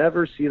 could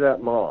never see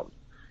that mom.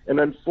 And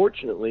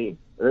unfortunately,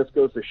 this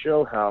goes to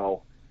show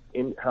how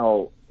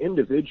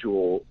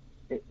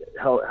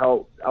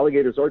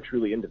alligators are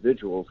truly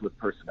individuals with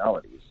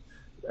personalities.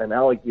 An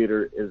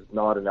alligator is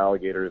not an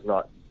alligator, is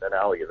not an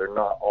alligator. They're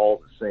not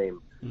all the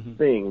same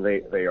thing.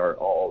 They are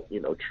all,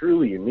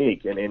 truly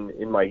unique. And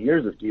in my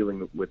years of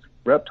dealing with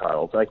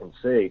reptiles, I can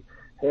say,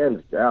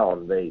 hands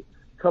down, they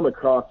come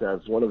across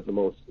as one of the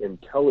most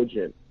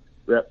intelligent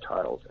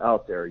reptiles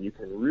out there. You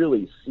can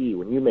really see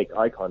when you make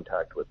eye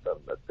contact with them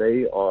that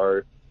they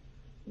are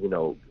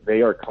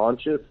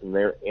conscious and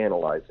they're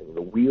analyzing.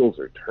 The wheels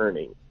are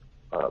turning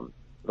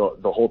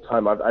the whole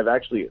time.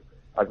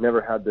 I've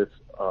never had this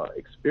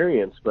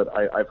experience, but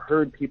I've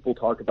heard people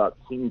talk about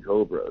king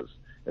cobras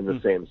in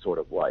the same sort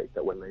of light,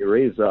 that when they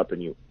raise up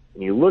and you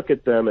look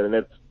at them, and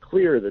it's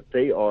clear that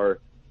they are,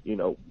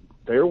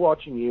 they're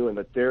watching you and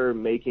that they're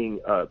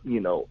making, a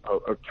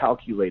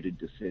calculated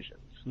decisions.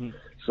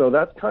 So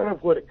that's kind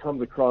of what it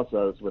comes across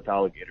as with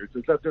alligators,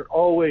 is that they're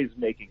always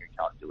making a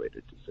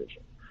calculated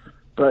decision.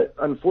 But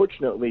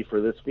unfortunately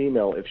for this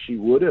female, if she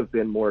would have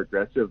been more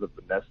aggressive of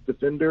the nest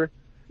defender,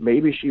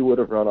 maybe she would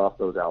have run off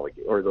those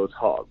alligators or those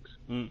hogs.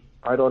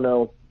 I don't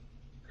know.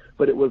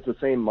 But it was the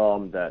same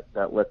mom that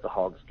let the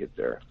hogs get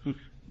there.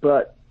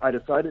 But I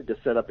decided to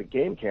set up a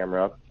game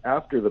camera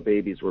after the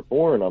babies were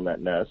born on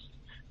that nest,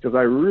 because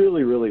I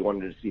really, really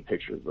wanted to see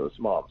pictures of those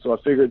moms. So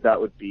I figured that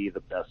would be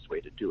the best way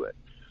to do it.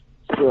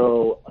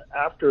 So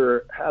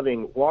after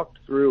having walked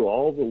through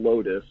all the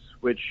lotus,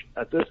 which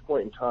at this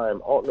point in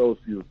time, I don't know if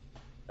you've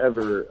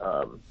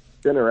ever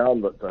been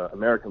around the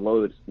American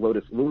lotus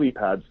lily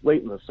pads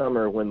late in the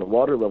summer when the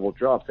water level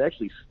drops, they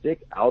actually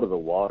stick out of the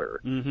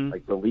water.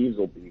 Like the leaves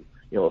will be,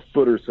 a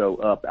foot or so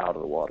up out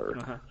of the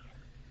water.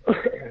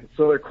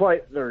 So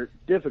they're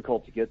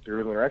difficult to get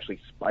through, and they're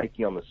actually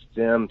spiky on the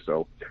stem.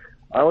 So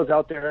I was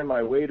out there in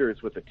my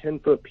waders with a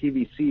 10-foot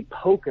PVC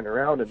poking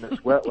around in this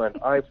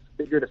wetland. I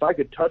figured if I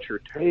could touch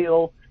her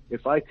tail,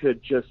 if I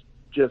could just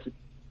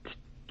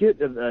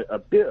get a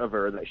bit of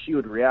her, that she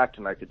would react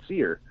and I could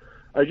see her.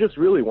 I just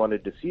really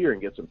wanted to see her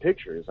and get some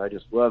pictures. I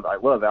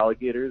love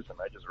alligators, and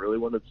I just really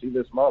wanted to see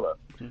this mama.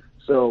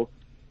 So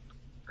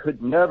could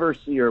never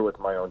see her with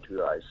my own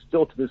two eyes.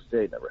 Still to this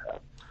day, never have.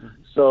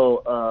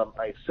 So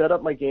I set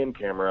up my game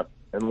camera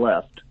and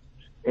left.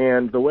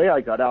 And the way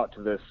I got out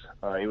to this,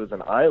 it was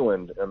an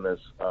island in this,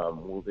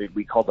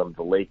 we call them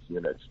the lake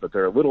units, but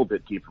they're a little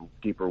bit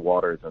deeper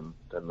water than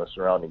the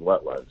surrounding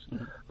wetlands.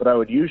 But I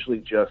would usually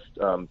just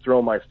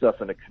throw my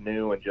stuff in a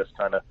canoe and just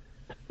kind of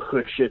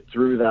push it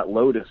through that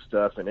lotus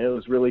stuff. And it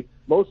was really,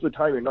 most of the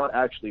time you're not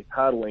actually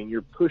paddling,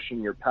 you're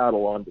pushing your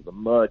paddle onto the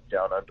mud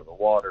down under the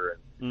water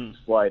and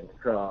sliding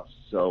across.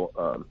 So,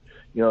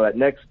 that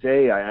next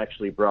day I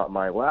actually brought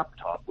my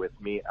laptop with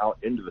me out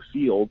into the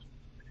field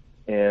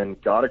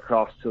and got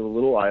across to the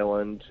little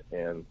island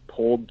and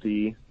pulled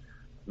the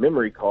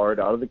memory card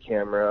out of the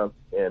camera.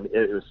 And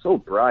it was so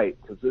bright,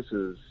 because this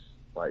is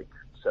like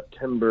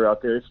September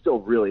out there. It still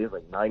really is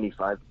like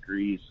 95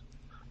 degrees,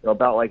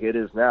 about like it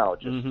is now,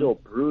 just still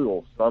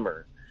brutal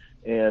summer.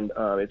 And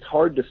it's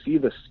hard to see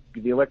the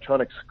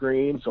electronic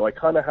screen, so I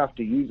kind of have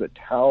to use a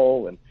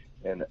towel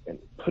and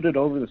put it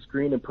over the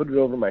screen and put it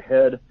over my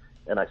head.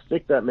 And I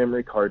stick that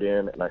memory card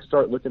in, and I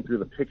start looking through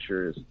the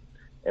pictures,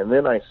 and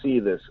then I see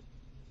this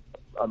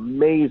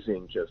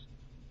amazing, just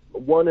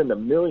 1 in a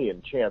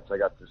million chance I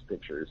got these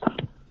pictures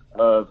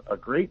of a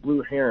great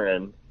blue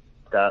heron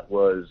that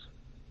was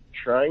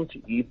trying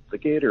to eat the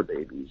gator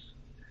babies,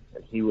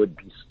 and he would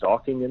be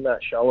stalking in that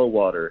shallow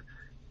water.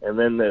 And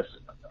then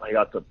I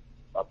got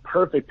a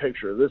perfect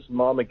picture of this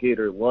mama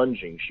gator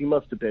lunging. She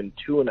must have been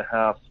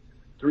 2.5,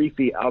 3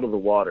 feet out of the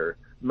water,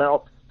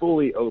 mouth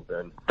fully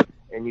open,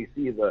 and you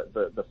see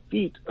the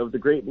feet of the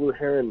great blue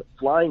heron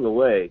flying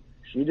away.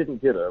 She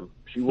didn't get him.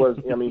 She was,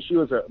 she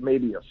was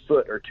maybe a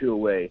foot or two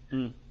away.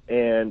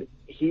 And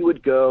he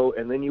would go,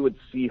 and then you would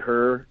see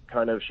her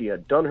she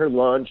had done her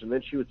lunge, and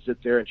then she would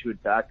sit there and she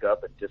would back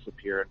up and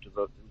disappear into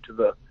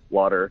the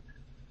water.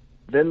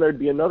 Then there'd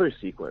be another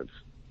sequence.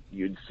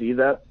 You'd see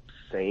that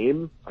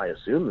same, I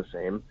assume the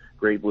same,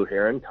 great blue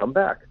heron come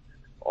back.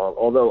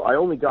 Although I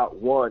only got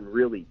one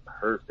really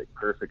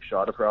perfect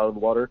shot of her out of the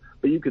water,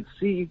 but you could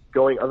see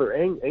going other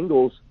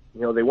angles.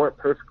 You know, they weren't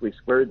perfectly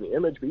squared in the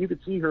image, but you could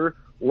see her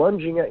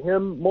lunging at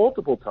him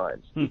multiple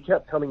times. He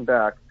kept coming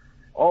back.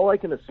 All I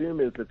can assume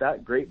is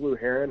that great blue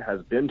heron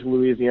has been to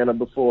Louisiana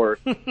before.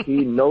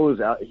 He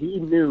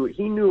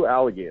knew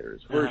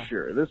alligators for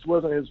sure. This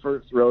wasn't his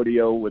first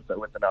rodeo with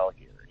an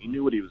alligator. He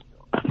knew what he was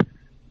doing.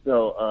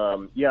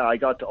 So I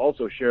got to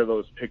also share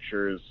those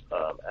pictures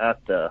at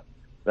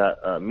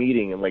that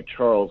meeting in Lake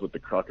Charles with the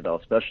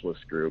crocodile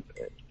specialist group.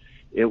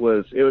 It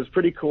was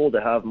pretty cool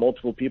to have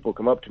multiple people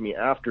come up to me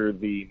after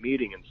the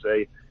meeting and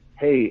say,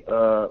 "Hey,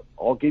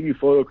 I'll give you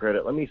photo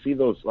credit. Let me see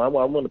those. I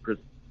want to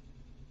present."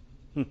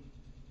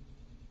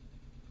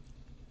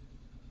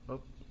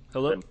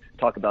 Hello? And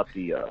talk about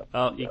the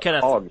you cut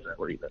out hogs that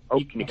were eaten. Oh,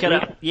 you cut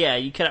out. Yeah,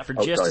 you cut out for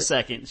just sorry. a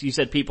second. You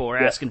said people were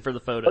asking for the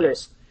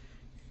photos.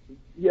 Okay.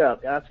 Yeah,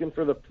 asking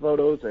for the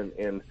photos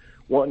and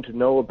wanting to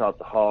know about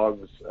the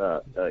hogs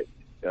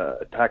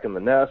attacking the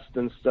nest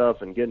and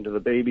stuff and getting to the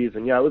babies.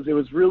 And yeah, it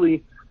was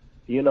really,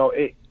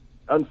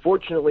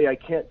 unfortunately I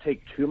can't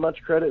take too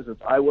much credit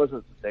since I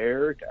wasn't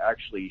there to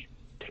actually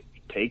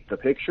take the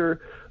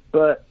picture.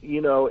 But,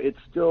 it's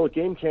still,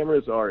 game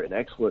cameras are an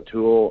excellent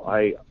tool.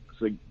 I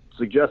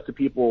suggest to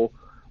people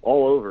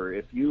all over,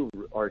 if you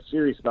are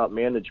serious about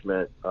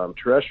management,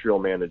 terrestrial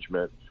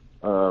management,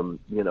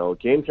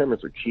 game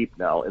cameras are cheap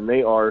now, and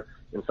they are,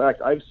 in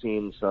fact, I've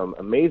seen some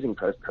amazing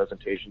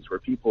presentations where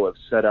people have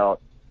set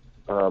out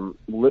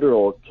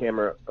literal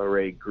camera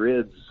array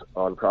grids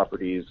on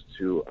properties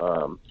to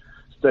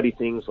study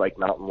things like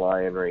mountain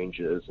lion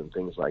ranges and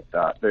things like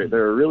that.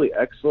 They're a really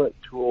excellent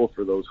tool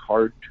for those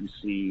hard to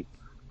see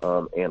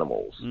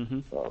animals.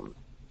 Mm-hmm.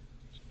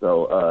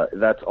 So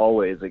that's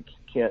always, it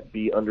can't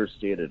be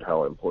understated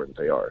how important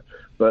they are.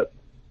 But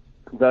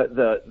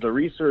the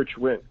research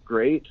went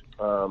great.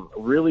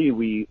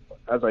 Really,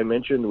 as I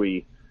mentioned,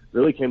 we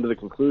really came to the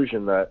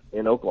conclusion that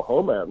in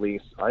Oklahoma, at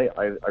least, I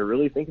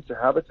really think it's a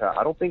habitat.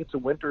 I don't think it's a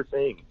winter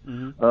thing.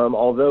 Mm-hmm.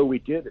 Although we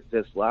did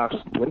this last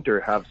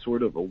winter have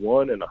sort of a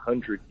 1 in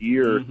 100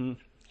 year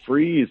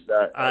freeze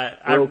that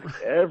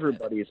broke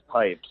everybody's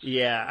pipes.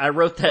 Yeah, I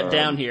wrote that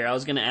down here. I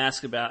was going to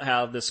ask about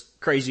how this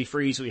crazy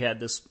freeze we had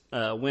this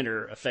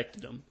winter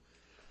affected them.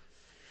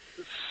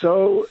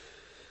 So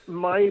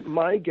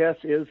my guess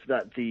is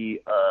that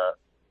the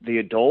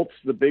adults,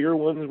 the bigger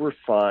ones, were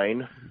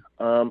fine.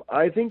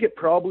 I think it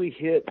probably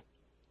hit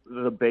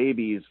the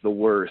babies the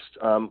worst.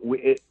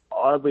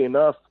 Oddly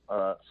enough,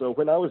 so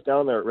when I was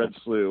down there at Red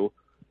Slough,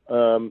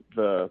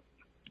 the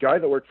guy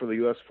that worked for the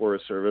U.S.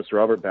 Forest Service,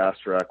 Robert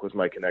Bastrak, was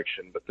my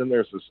connection. But then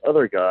there's this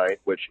other guy,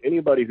 which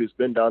anybody who's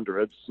been down to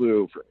Red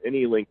Slough for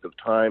any length of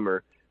time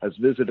or has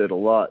visited a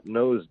lot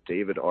knows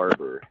David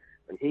Arbor.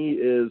 And he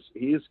is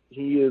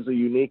a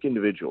unique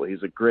individual.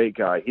 He's a great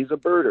guy. He's a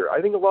birder.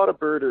 I think a lot of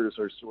birders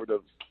are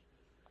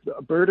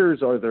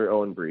their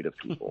own breed of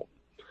people.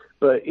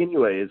 But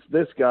anyways,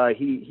 this guy,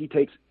 he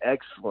takes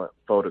excellent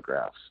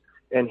photographs,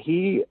 and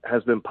he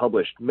has been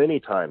published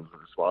many times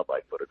with his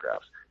wildlife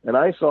photographs. And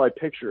I saw a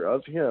picture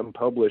of him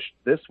published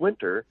this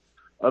winter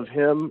of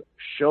him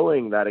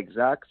showing that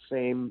exact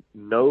same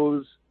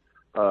nose,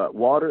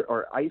 water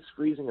or ice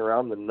freezing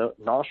around the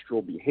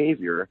nostril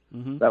behavior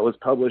that was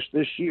published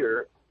this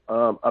year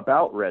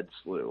about Red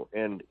Slough.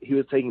 And he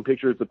was taking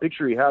pictures. The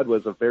picture he had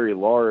was a very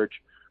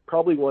large,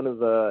 probably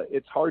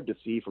it's hard to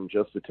see from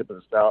just the tip of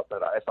the snout,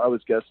 but if I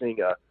was guessing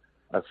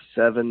a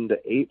 7 to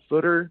 8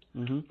 footer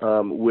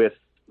with,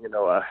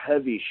 a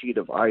heavy sheet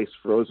of ice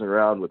frozen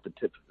around with the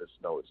tip of his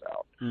nose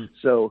out.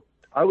 So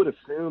I would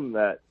assume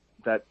that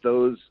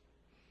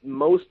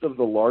most of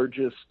the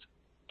largest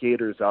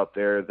gators out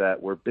there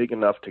that were big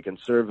enough to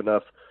conserve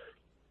enough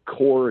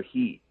core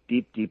heat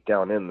deep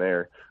down in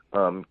there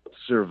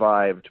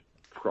survived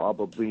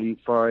probably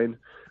fine.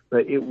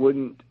 But it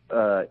wouldn't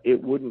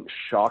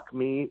shock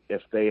me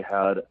if they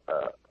had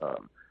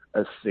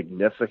a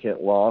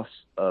significant loss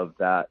of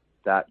that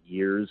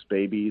year's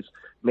babies.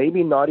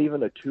 Maybe not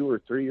even a 2 or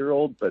 3 year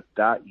old, but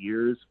that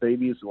year's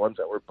babies, the ones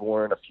that were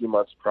born a few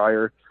months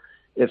prior.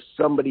 If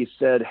somebody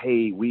said,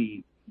 "Hey,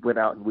 we went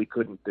out and we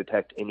couldn't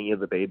detect any of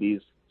the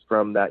babies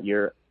from that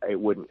year," it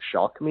wouldn't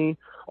shock me.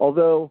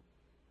 Although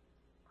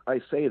I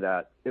say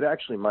that, it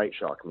actually might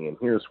shock me, and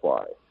here's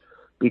why.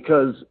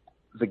 Because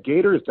the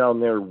gators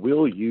down there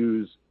will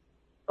use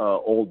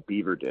old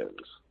beaver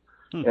dens,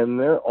 and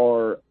there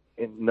are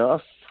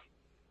enough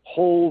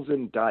holes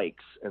in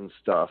dikes and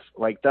stuff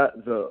like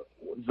that.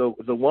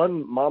 The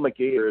one mama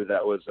gator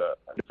that was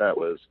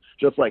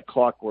just like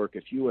clockwork.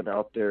 If you went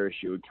out there,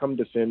 she would come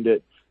defend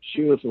it.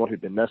 She was the one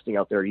who'd been nesting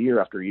out there year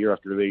after year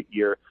after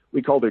year.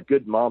 We called her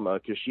Good Mama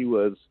because she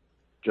was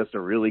just a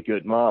really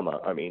good mama.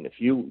 I mean,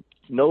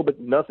 but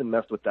nothing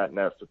messed with that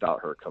nest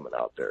without her coming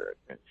out there.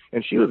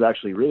 And she was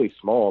actually really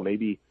small,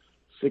 maybe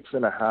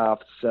 6.5,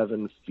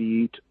 7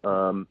 feet,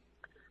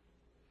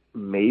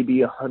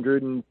 maybe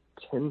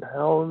 110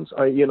 pounds.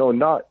 I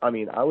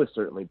was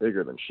certainly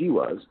bigger than she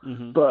was,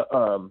 but,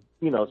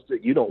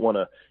 you don't want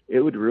to, it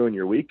would ruin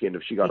your weekend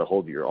if she got a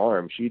hold of your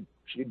arm.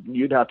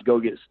 you'd have to go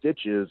get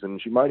stitches,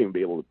 and she might even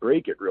be able to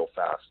break it real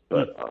fast.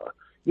 But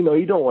you know,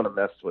 you don't want to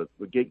mess with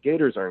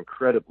gators. Are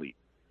incredibly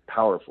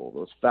powerful.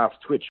 Those fast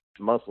twitch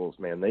muscles,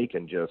 man, they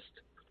can just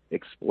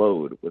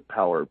explode with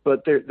power.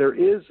 But there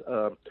is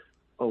a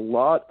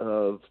lot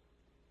of,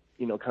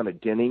 you know, kind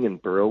of denning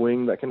and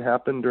burrowing that can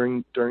happen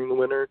during the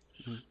winter.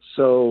 Mm-hmm.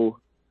 So,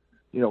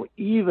 you know,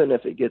 even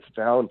if it gets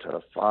down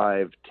to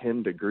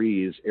 5-10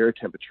 degrees air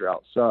temperature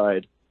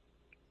outside,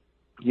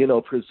 you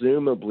know,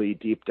 presumably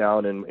deep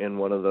down in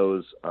one of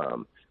those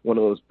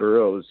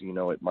burrows, you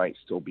know, it might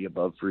still be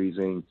above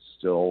freezing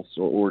still,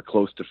 or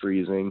close to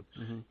freezing.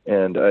 Mm-hmm.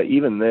 And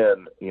even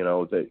then, you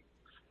know, the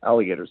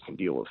alligators can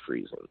deal with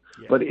freezing.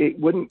 Yeah. But it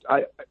wouldn't.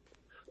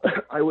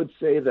 I would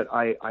say that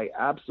I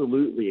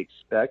absolutely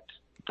expect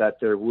that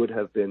there would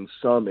have been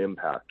some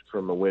impact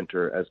from a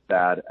winter as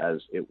bad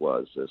as it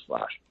was this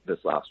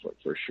last one,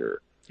 for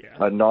sure. Yeah.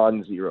 A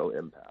non-zero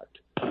impact.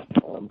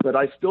 But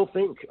I still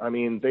think, I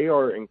mean, they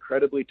are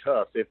incredibly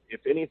tough. If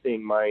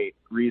anything, my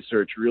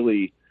research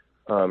really,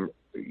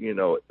 you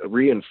know,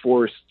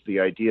 reinforced the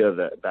idea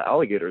that the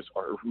alligators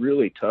are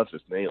really tough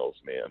as nails,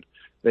 man.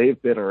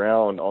 They've been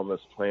around on this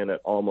planet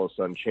almost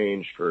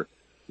unchanged for,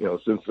 you know,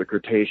 since the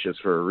Cretaceous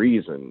for a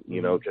reason,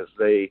 you know, because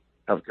they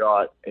have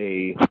got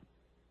a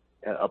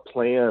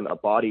plan, a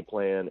body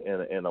plan,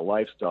 and a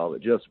lifestyle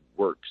that just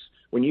works.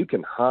 When you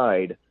can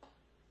hide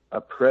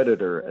a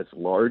predator as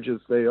large as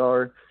they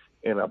are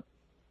in a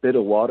bit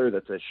of water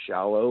that's as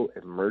shallow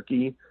and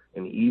murky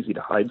and easy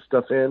to hide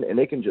stuff in, and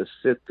they can just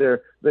sit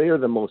there, they are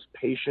the most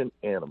patient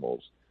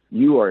animals.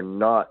 You are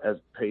not as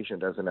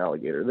patient as an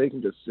alligator. They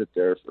can just sit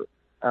there for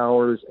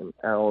hours and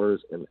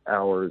hours and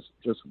hours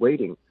just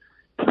waiting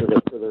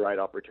for the right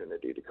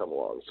opportunity to come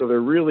along. So they're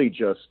really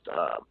just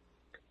a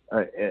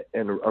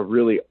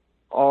really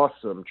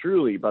awesome,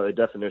 truly by the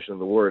definition of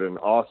the word, an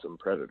awesome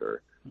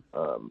predator.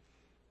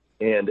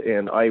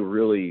 And I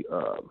really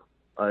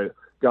I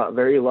got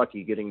very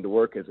lucky getting to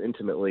work as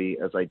intimately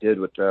as I did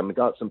with them. I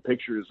got some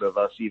pictures of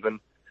us even.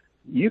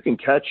 You can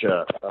catch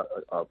a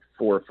 4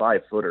 or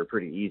 5 footer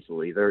pretty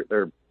easily.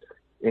 And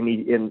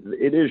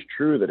it is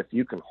true that if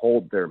you can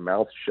hold their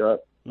mouth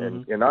shut,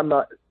 and I'm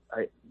not,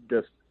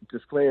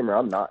 disclaimer,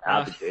 I'm not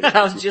advocating.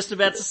 I was just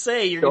about to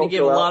say, you're going to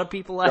give a lot of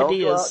people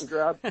ideas.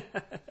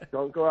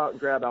 Don't go out and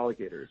grab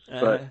alligators.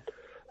 But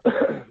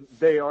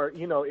they are,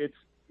 you know,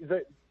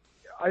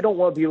 I don't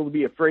want people to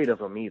be afraid of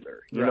them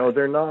either. You know,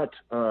 they're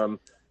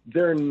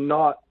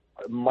not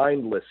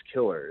mindless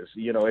killers.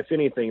 You know, if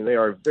anything, they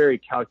are very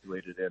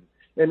calculated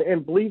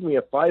and believe me,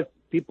 if 5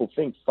 people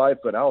think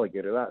 5-foot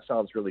alligator, that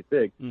sounds really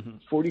big.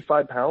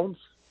 45 pounds,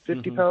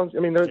 50 pounds. I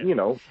mean, they're, you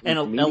know, and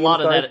a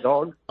lot of that,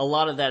 dog. A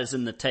lot of that is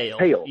in the tail.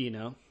 You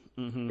know,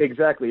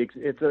 exactly.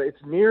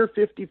 It's near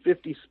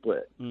 50-50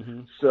 split.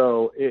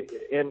 So,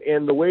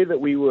 and the way that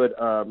we would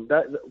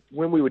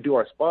when we would do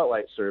our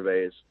spotlight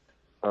surveys,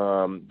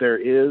 there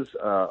is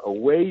a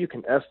way you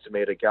can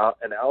estimate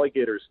an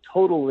alligator's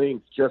total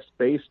length just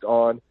based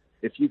on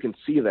if you can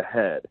see the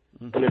head.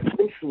 And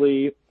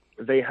essentially,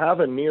 they have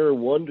a near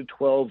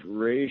 1-to-12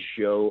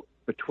 ratio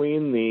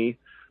between the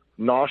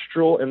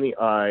nostril and the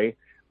eye,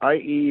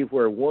 i.e.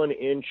 where 1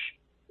 inch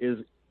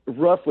is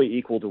roughly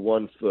equal to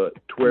 1 foot,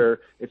 to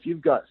where if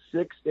you've got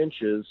 6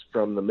 inches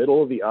from the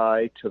middle of the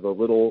eye to the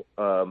little,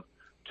 to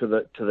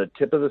the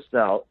tip of the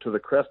snout, to the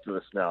crest of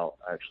the snout,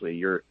 actually,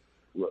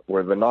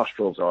 where the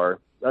nostrils are,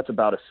 that's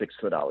about a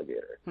 6-foot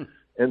alligator,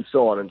 and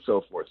so on and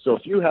so forth. So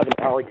if you have an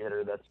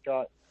alligator that's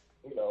got,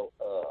 you know,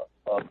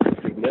 a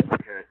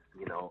significant,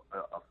 you know,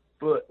 a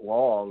foot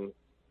long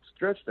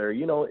stretch there,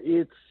 you know,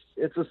 it's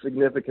a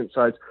significant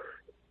size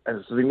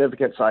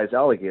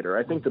alligator.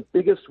 I think the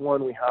biggest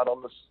one we had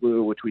on the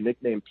slough, which we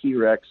nicknamed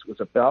T-Rex,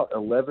 was about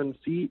 11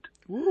 feet.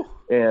 Woo.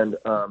 And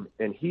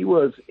he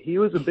was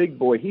a big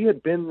boy. He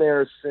had been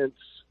there since.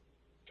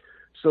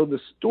 So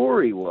the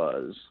story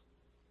was,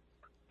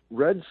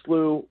 Red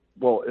Slough.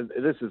 Well,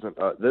 this is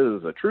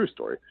a true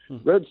story.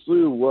 Red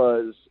Slough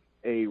was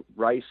a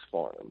rice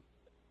farm.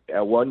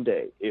 One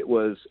day, it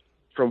was,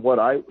 from what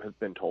I have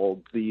been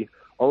told, the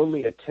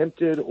only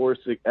attempted or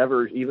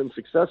ever even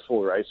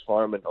successful rice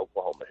farm in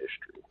Oklahoma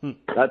history.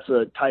 That's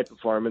a type of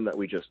farming that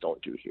we just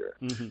don't do here.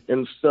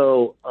 And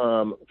so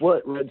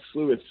what Red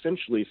Slough,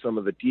 essentially some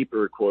of the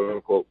deeper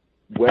quote-unquote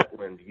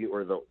wetland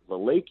or the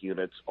lake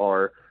units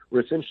were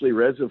essentially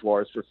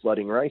reservoirs for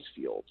flooding rice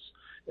fields.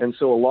 And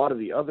so a lot of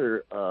the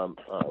other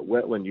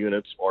wetland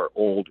units are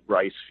old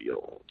rice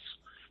fields.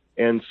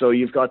 And so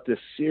you've got this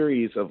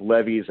series of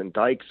levees and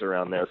dikes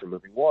around there for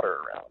moving water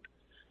around.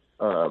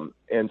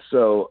 And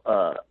so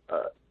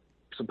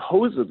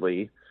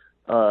supposedly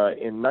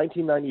in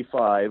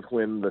 1995,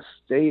 when the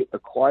state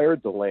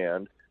acquired the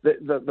land,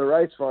 the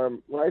rice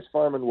farming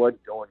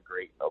wasn't going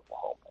great in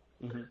Oklahoma.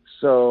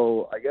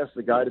 So I guess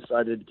the guy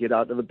decided to get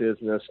out of the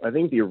business. I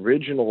think the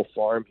original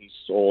farm he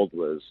sold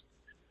was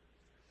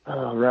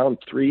around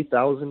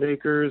 3,000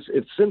 acres.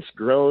 It's since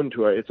grown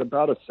to it's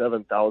about a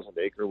 7,000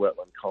 acre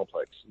wetland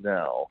complex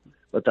now.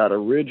 but that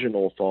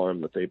original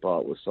farm that they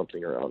bought was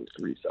something around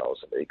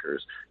 3,000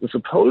 acres. And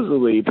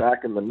supposedly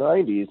back in the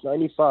 90s,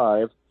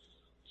 95,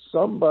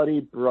 somebody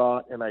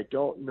brought, and I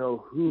don't know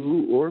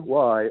who or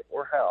why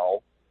or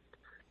how,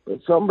 but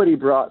somebody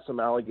brought some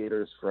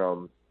alligators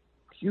from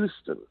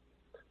Houston,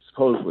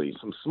 supposedly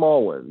some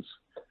small ones,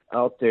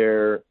 out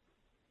there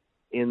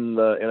in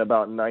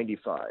about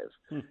 95.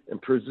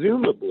 And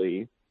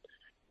presumably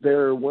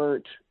there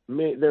were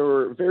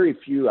very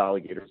few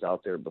alligators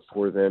out there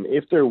before then.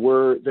 If there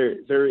were,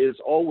 there is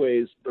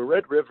always, the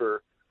Red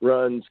River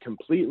runs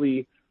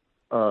completely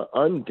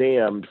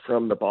undammed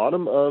from the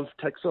bottom of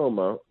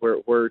Texoma,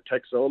 where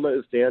Texoma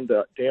is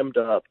dammed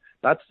up.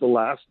 That's the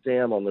last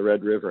dam on the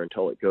Red River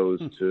until it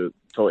hits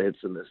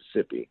the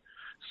Mississippi.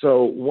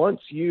 So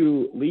once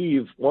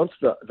the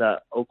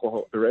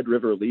Red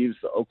River leaves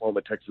the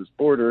Oklahoma-Texas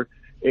border,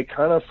 it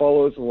kind of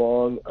follows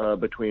along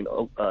between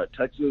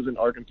Texas and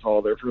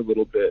Arkansas there for a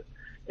little bit,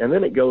 and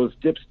then it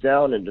dips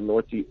down into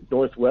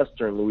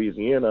northwestern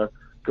Louisiana,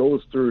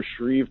 goes through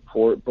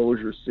Shreveport,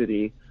 Bossier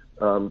City,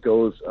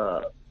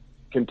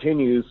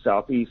 continues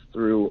southeast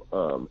through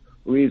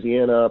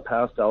Louisiana,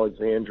 past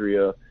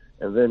Alexandria,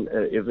 and then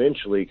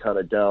eventually kind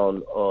of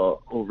down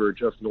over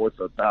just north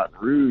of Baton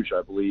Rouge,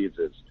 I believe,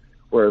 is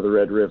where the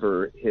Red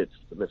River hits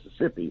the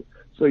Mississippi.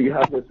 So you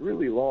have this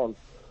really long,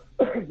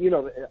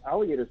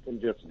 alligators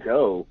can just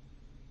go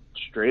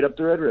straight up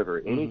the Red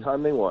River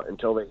anytime they want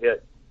until they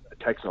hit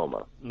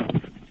Texoma.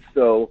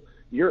 So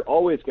you're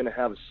always going to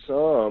have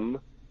some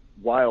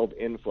wild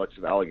influx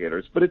of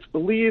alligators, but it's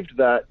believed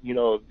that,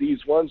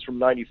 these ones from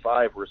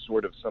 95 were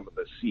sort of some of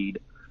the seed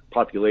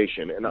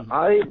population. And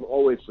I've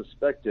always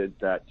suspected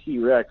that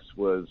T-Rex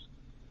was,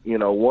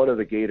 one of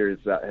the gators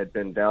that had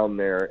been down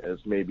there as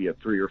maybe a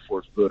 3 or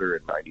 4 footer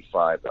in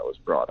 95 that was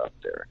brought up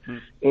there.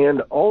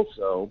 And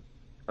also,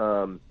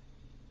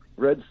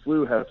 red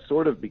slough has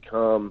sort of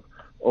become,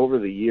 over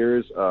the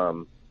years,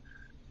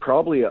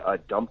 probably a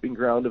dumping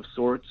ground of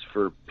sorts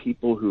for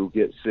people who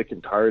get sick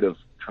and tired of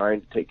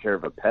trying to take care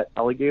of a pet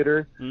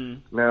alligator.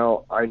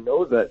 Now, I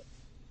know that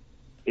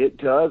it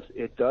does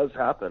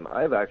happen.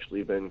 I've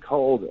actually been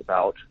called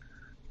about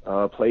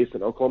a place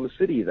in Oklahoma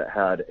City that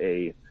had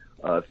a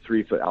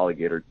 3-foot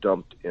alligator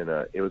dumped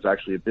it was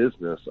actually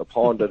a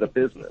pond at a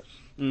business.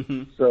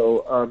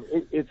 So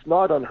it's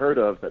not unheard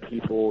of that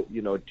people,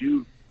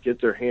 do get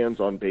their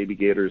hands on baby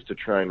gators to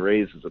try and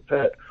raise as a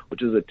pet,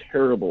 which is a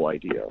terrible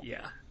idea.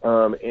 Yeah.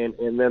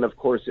 And then, of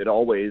course, it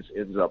always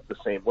ends up the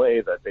same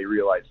way, that they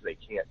realize they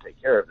can't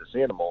take care of this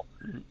animal.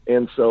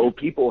 And so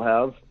people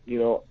have,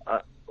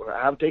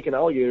 have taken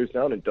alligators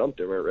down and dumped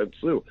them at Red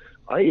Slough.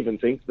 I even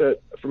think that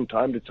from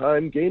time to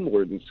time, game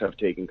wardens have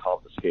taken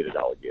confiscated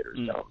alligators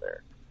down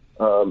there.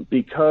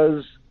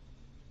 Because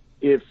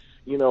if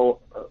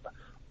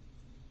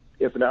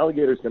an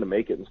alligator is going to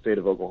make it in the state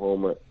of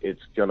Oklahoma,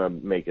 it's going to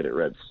make it at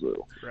Red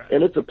Slough. Right.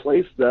 And it's a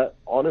place that,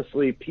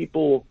 honestly,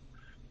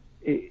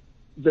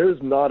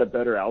 there's not a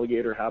better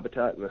alligator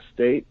habitat in the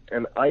state,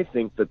 and I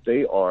think that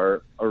they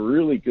are a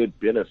really good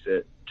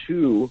benefit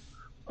to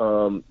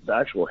the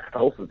actual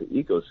health of the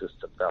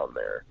ecosystem down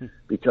there,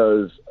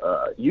 because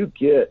you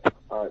get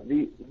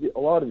a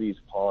lot of these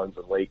ponds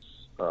and lakes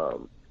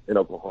in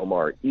Oklahoma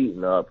are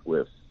eaten up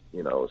with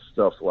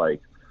stuff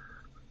like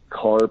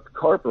carp.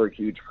 Carp are a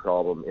huge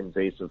problem,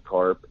 invasive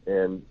carp,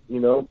 and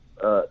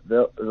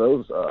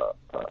those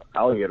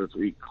alligators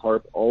will eat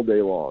carp all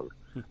day long.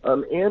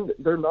 And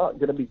they're not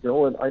going to be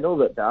going. I know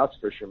that bass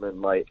fishermen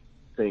might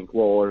think,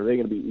 well, are they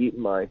going to be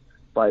eating my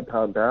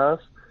 5-pound bass?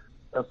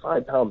 A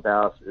 5-pound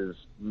bass is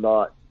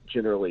not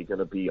generally going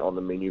to be on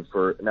the menu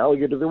for an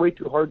alligator. They're way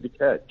too hard to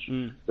catch.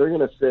 They're going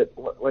to sit,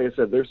 like I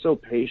said, they're so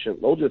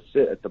patient. They'll just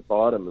sit at the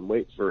bottom and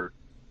wait for,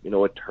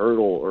 a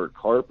turtle or a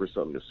carp or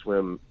something to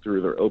swim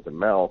through their open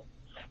mouth.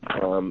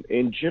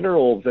 In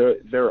general,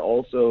 they're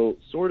also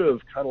sort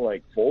of kind of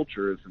like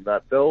vultures in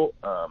that they'll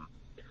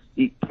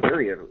eat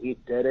carrion,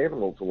 eat dead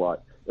animals a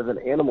lot. If an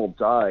animal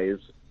dies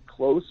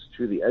close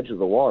to the edge of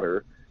the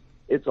water,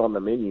 it's on the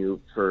menu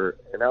for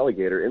an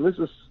alligator. And this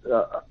is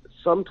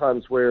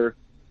sometimes where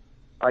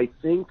I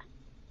think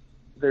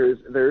there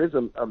is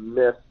a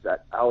myth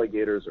that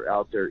alligators are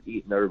out there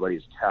eating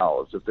everybody's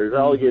cows. If there's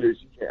alligators,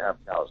 you can't have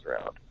cows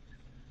around.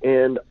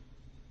 And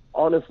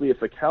honestly,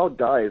 if a cow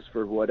dies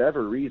for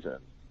whatever reason,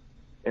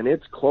 and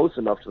it's close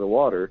enough to the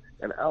water,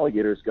 an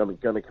alligator is going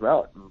to come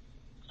out and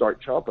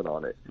start chomping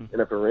on it.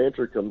 And if a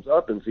rancher comes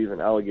up and sees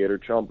an alligator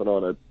chomping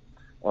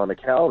on a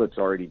cow that's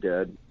already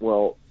dead,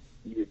 well,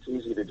 it's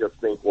easy to just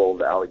think, well,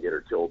 the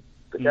alligator killed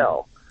the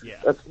cow. Yeah.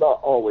 That's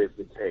not always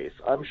the case.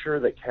 I'm sure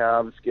that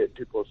calves get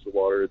too close to the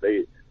water.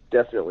 They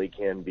definitely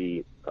can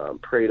be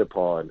preyed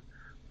upon.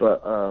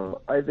 But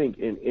I think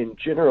in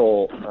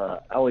general,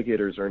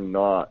 alligators are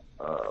not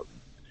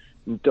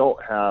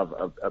don't have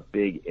a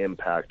big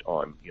impact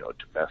on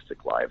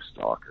domestic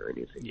livestock or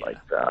anything like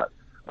that.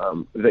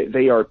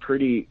 They are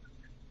pretty,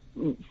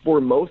 for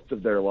most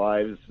of their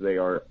lives, they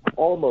are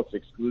almost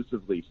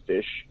exclusively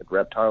fish and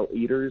reptile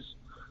eaters.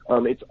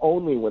 It's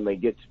only when they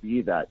get to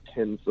be that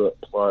 10-foot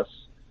plus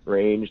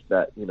range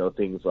that,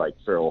 things like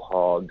feral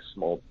hogs,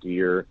 small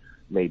deer,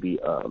 maybe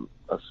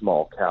a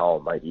small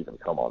cow might even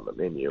come on the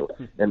menu.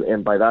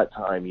 And by that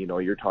time,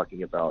 you're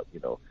talking about,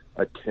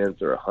 a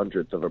tenth or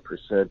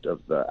 100%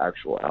 of the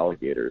actual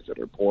alligators that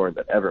are born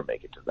that ever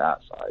make it to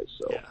that size.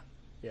 So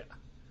yeah.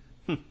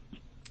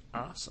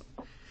 Awesome.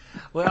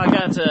 Well,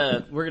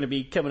 we're going to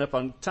be coming up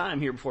on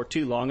time here before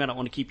too long. I don't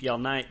want to keep you all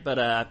night, but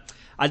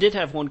I did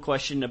have one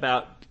question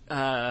about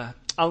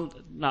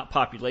not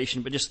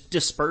population, but just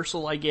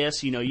dispersal, I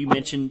guess. You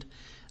mentioned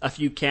a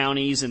few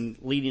counties and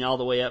leading all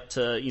the way up to,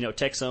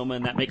 Texoma,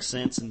 and that makes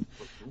sense. And,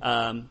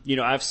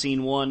 I've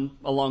seen one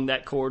along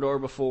that corridor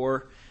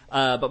before.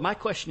 But my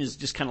question is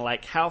just kind of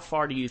like, how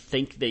far do you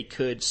think they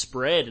could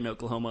spread in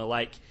Oklahoma?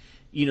 Like,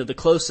 the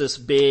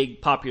closest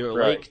big popular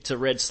lake to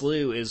Red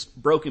Slough is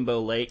Broken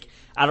Bow Lake.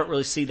 I don't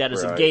really see that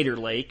as a gator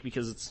lake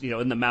because it's,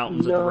 in the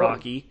mountains of the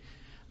Rocky.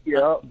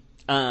 Yeah.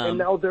 And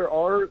now there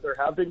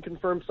have been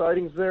confirmed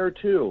sightings there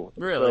too.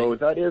 Really? So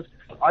that is,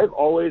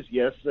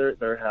 yes,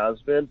 there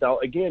has been. Now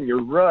again,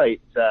 you're right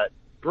that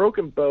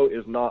Broken Bow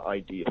is not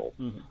ideal.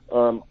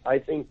 Mm-hmm. I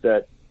think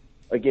that,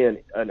 again,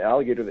 an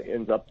alligator that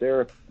ends up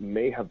there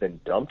may have been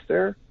dumped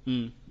there.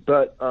 Mm.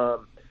 But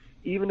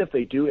even if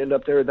they do end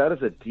up there, that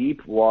is a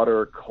deep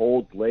water,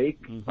 cold lake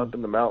up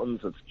in the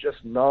mountains. It's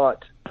just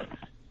not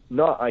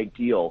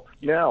ideal.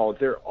 Now,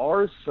 there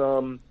are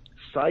some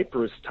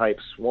cypress-type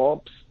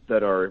swamps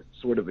that are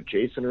sort of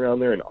adjacent around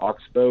there, and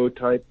oxbow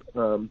type,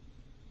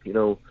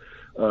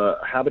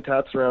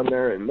 habitats around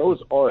there, and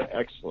those are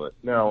excellent.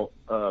 Now,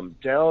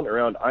 down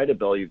around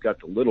Idabel, you've got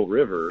the Little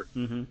River,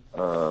 and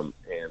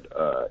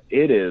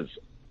it is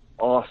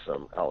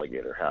awesome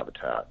alligator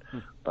habitat.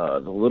 The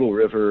Little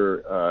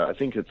River, I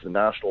think it's the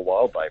National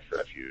Wildlife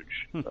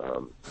Refuge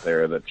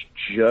there that's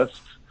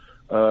just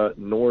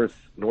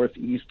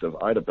northeast of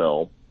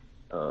Idabel,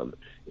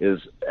 is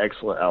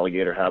excellent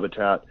alligator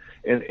habitat.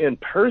 And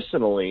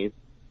personally,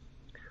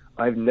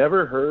 I've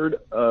never heard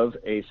of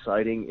a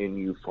sighting in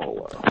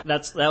Eufaula.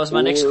 That was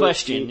my next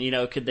question.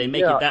 Could they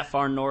make it that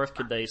far north?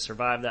 Could they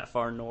survive that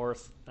far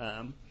north?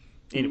 I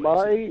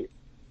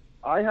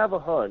have a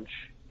hunch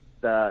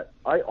that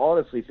I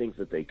honestly think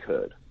that they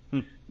could.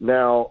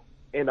 Now,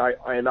 and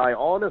I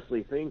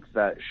honestly think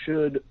that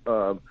should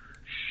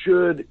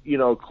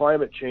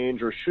climate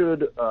change, or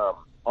should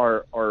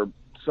our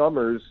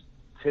summers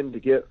tend to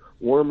get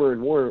warmer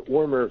and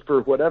warmer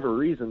for whatever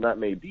reason that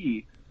may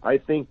be, I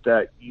think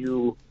that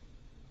you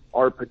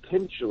are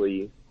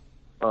potentially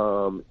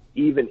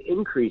even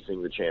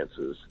increasing the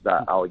chances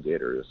that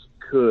alligators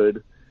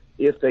could,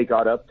 if they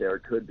got up there,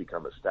 could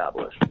become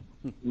established.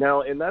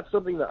 Now, and that's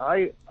something that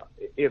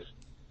if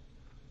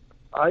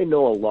I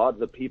know a lot of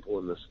the people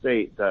in the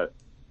state that,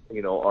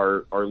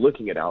 are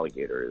looking at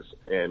alligators,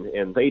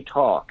 and they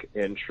talk,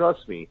 and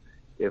trust me,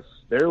 if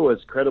there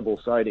was credible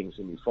sightings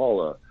in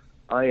Eufaula,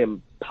 I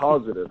am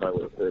positive I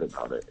would have heard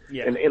about it.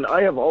 Yeah. And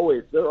I have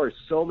there are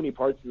so many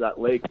parts of that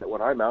lake that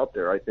when I'm out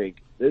there, I think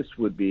this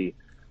would be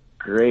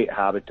great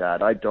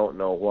habitat. I don't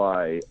know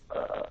why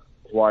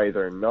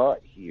they're not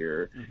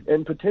here.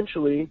 And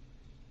potentially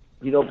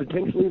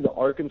the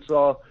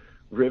Arkansas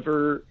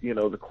River,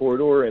 the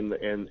corridor,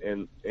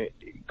 and it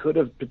could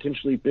have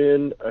potentially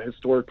been a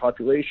historic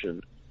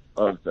population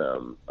of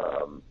them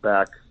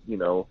back,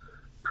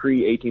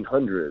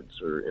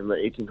 pre-1800s or in the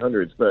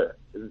 1800s. But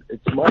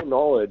to my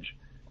knowledge,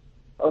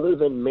 other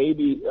than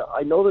maybe,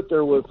 I know that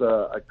there was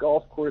a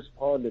golf course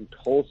pond in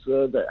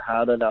Tulsa that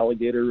had an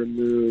alligator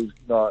removed,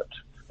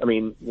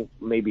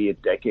 maybe a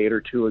decade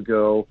or two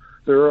ago.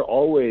 There are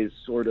always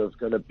sort of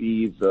going to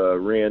be the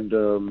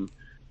random,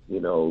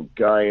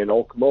 guy in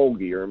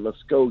Okmulgee or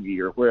Muskogee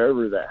or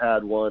wherever that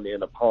had one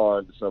in a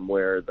pond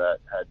somewhere that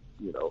had,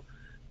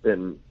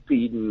 been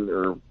feeding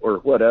or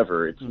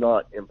whatever. It's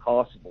not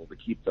impossible to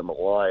keep them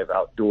alive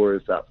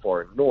outdoors that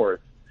far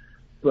north.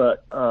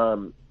 But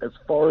as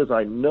far as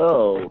I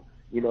know,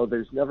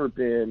 there's never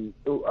been,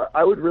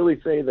 I would really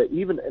say that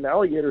even an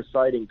alligator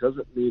sighting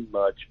doesn't mean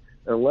much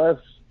unless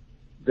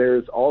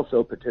there's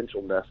also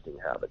potential nesting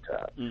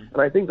habitat.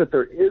 And I think that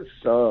there is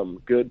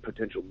some good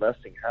potential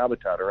nesting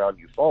habitat around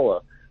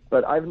Eufaula,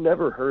 but I've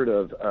never heard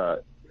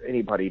of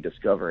anybody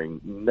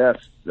discovering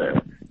nests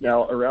there.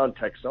 Now, around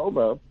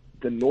Texoma,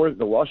 the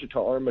Ouachita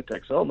arm of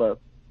Texoma,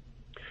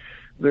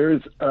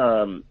 there's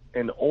the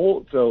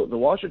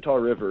Ouachita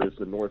River is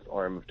the north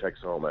arm of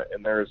Texoma,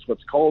 and there's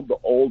what's called the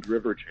Old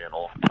River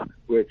Channel,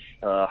 which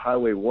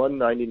Highway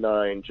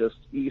 199 just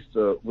east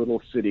of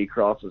Little City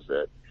crosses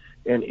it.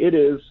 And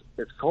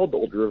it's called the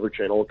Old River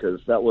Channel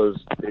because that was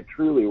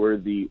truly where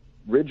the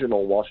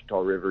original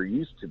Ouachita River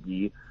used to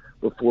be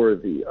before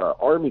the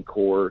Army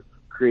Corps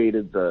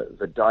created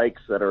the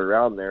dikes that are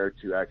around there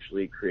to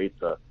actually create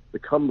the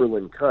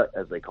Cumberland Cut,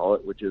 as they call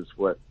it, which is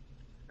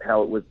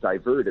how it was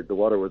diverted. The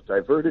water was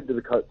diverted to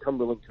the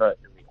Cumberland Cut,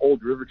 and the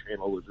Old River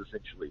Channel was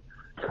essentially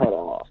cut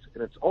off.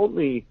 And it's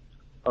only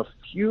a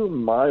few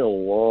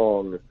mile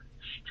long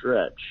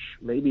stretch,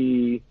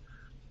 maybe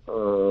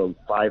 5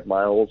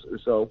 miles or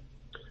so,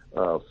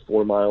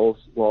 4 miles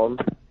long.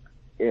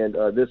 And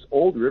this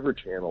Old River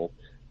Channel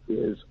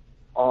is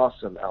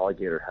awesome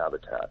alligator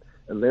habitat,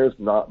 and there's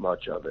not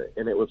much of it.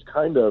 And it was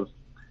kind of,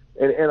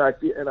 and I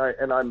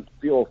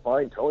feel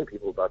fine telling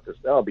people about this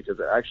now, because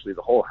actually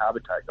the whole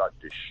habitat got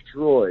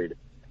destroyed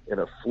in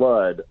a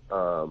flood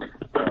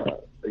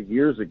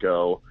years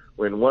ago,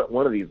 when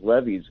one of these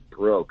levees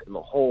broke and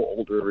the whole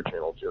Old River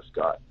Channel just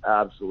got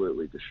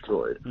absolutely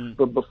destroyed.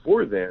 But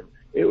before then,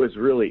 it was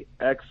really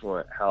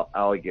excellent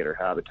alligator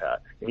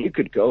habitat. And you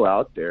could go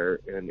out there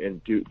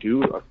and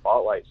do a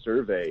spotlight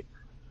survey.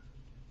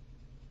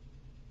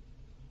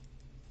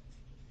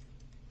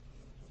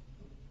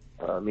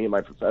 Me and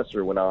my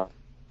professor went out.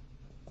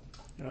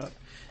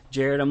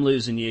 Jared, I'm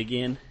losing you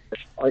again.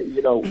 When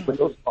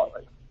those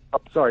spotlights. Oh,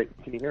 sorry,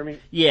 can you hear me?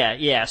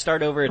 Yeah.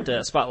 Start over at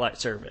the spotlight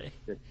survey.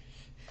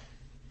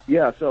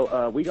 Yeah,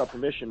 so we got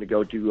permission to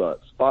go do a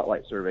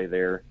spotlight survey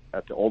there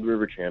at the Old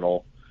River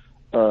Channel,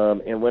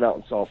 and went out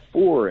and saw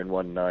 4 in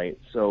one night.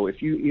 So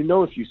if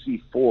you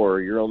see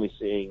 4, you're only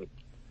seeing,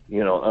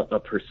 a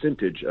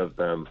percentage of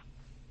them.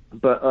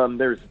 But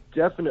there's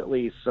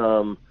definitely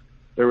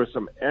there was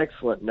some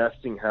excellent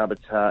nesting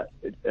habitat,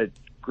 a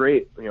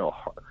great,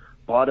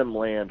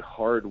 bottomland,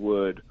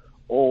 hardwood,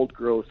 old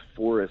growth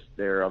forest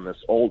there on this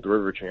Old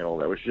River Channel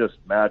that was just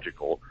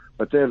magical.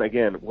 But then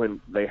again, when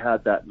they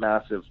had that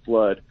massive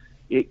flood,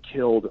 it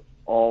killed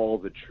all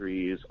the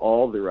trees,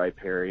 all the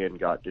riparian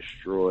got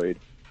destroyed.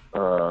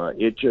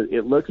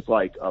 It looks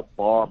like a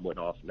bomb went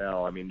off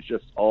now. I mean, it's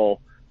just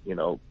all,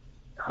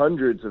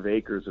 hundreds of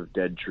acres of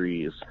dead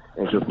trees,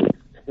 and it just looks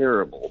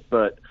terrible.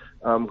 But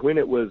when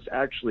it was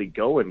actually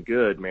going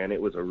good, man,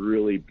 it was a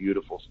really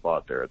beautiful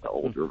spot there at the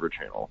Old River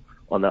Channel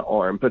on that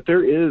arm. But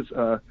there is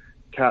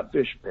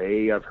Catfish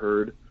Bay, I've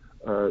heard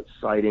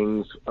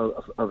sightings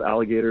of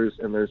alligators,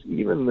 and there's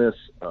even this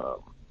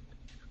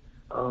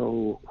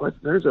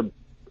there's a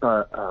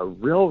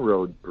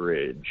railroad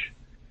bridge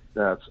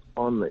that's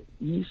on the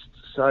east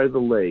side of the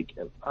lake,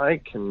 and I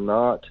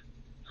cannot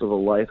for the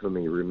life of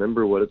me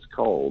remember what it's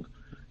called,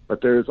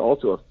 but there's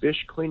also a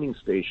fish cleaning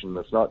station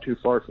that's not too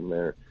far from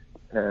there,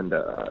 and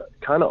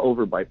kind of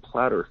over by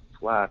Platter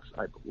Flats,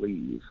 I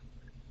believe.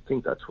 I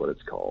think that's what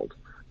it's called.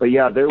 But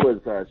yeah, there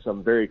was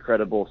some very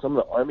credible, some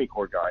of the Army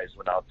Corps guys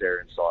went out there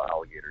and saw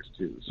alligators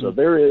too. So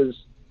there is,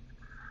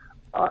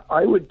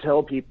 I would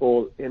tell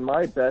people, in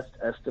my best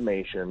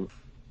estimation,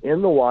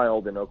 in the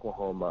wild in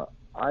Oklahoma,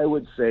 I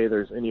would say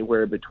there's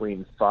anywhere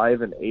between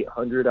 500 and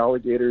 800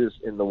 alligators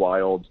in the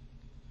wild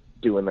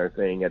doing their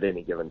thing at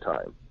any given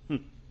time.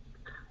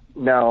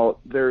 Now,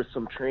 there's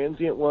some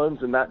transient ones,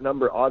 and that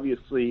number,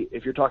 obviously,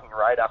 if you're talking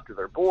right after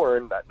they're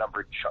born, that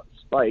number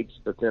spikes,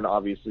 but then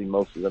obviously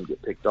most of them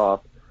get picked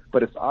off.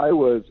 But if I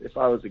was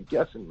a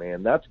guessing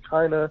man, that's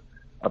kind of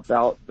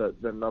about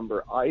the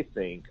number I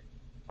think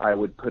I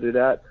would put it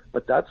at.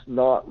 But that's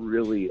not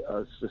really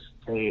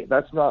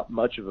that's not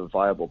much of a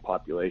viable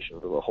population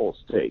for the whole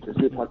state. Because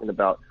you're talking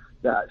about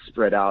that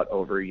spread out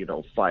over,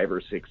 5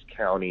 or 6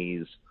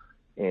 counties.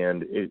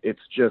 And it's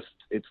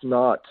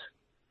not,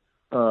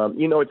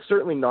 it's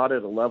certainly not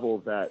at a level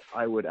that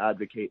I would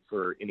advocate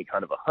for any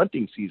kind of a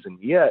hunting season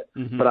yet.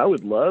 But I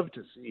would love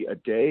to see a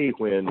day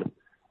when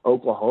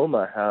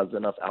Oklahoma has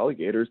enough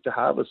alligators to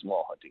have a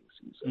small hunting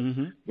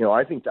season.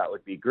 I think that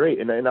would be great.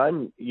 And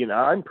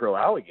I'm pro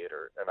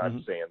alligator, and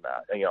I'm saying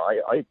that,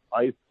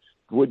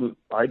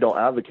 I don't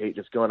advocate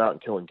just going out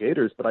and killing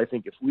gators, but I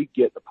think if we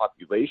get the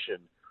population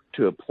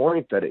to a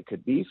point that it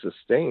could be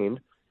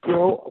sustained,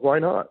 why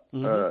not?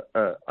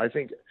 I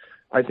think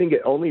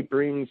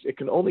it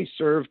can only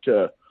serve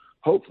to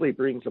hopefully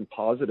bring some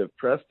positive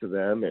press to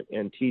them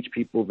and teach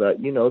people that,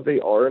 they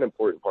are an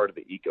important part of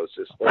the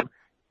ecosystem,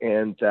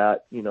 and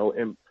that,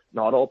 and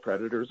not all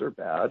predators are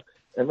bad,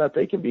 and that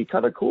they can be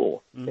kind of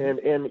cool.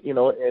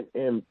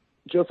 And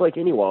just like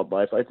any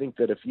wildlife, I think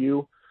that if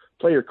you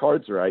play your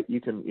cards right, you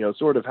can,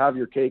 sort of have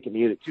your cake and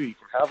eat it too. You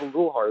can have a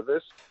little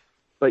harvest,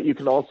 but you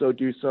can also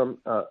do some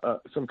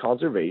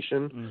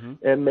conservation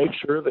and make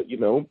sure that,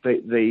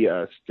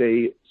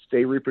 they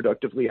stay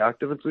reproductively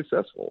active and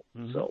successful.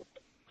 So,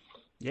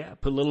 yeah,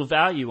 put a little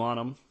value on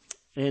them.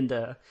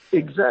 And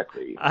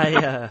exactly.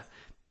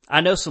 I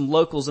know some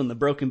locals in the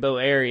Broken Bow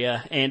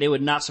area, and it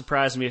would not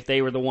surprise me if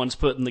they were the ones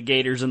putting the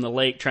gators in the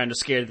lake trying to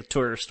scare the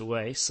tourists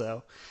away.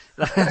 So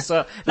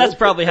that's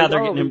probably how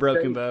they're getting in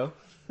Broken Bow.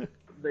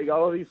 They got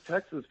all these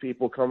Texas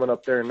people coming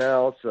up there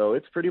now, so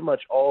it's pretty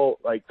much all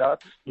like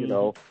that's,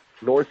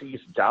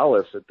 northeast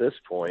Dallas at this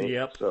point.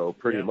 Yep. So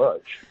pretty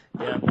much.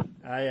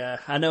 Yeah.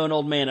 I know an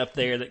old man up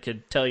there that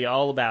could tell you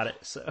all about it.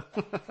 So,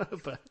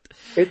 but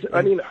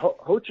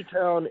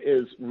Hochatown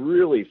is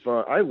really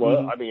fun. I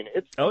love.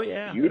 It's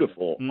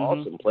beautiful,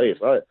 awesome place.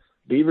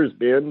 Beaver's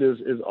Bend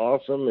is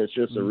awesome. It's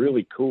just a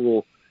really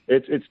cool.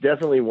 It's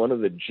definitely one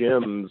of the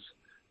gems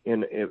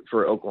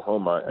for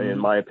Oklahoma, in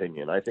my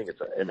opinion. I think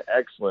it's an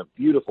excellent,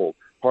 beautiful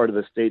part of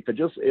the state that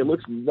it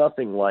looks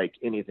nothing like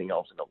anything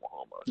else in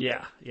Oklahoma.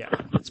 Yeah.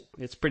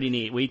 It's pretty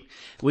neat.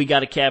 We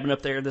got a cabin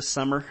up there this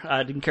summer.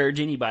 I'd encourage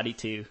anybody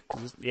to.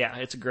 Yeah,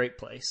 it's a great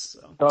place.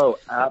 So. Oh,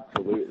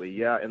 absolutely.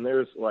 Yeah, and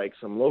there's like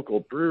some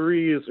local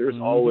breweries. There's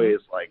always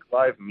like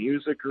live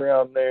music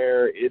around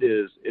there. It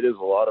is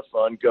a lot of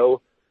fun.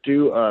 Go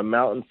do a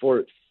Mountain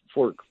Fork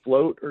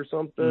float or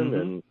something,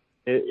 and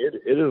it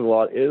is a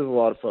lot. It is a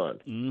lot of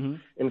fun.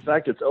 In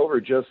fact, it's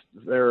over just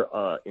there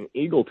in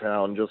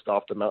Eagletown, just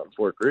off the Mountain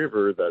Fork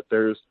River. That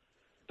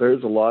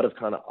there's a lot of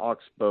kind of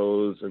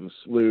oxbows and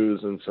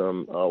sloughs and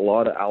a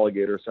lot of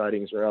alligator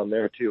sightings around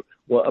there too.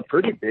 Well, a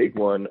pretty big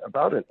one,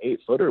 about an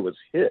 8-footer, was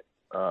hit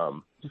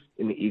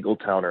in the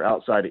Eagletown or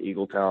outside of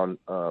Eagletown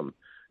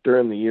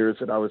during the years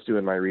that I was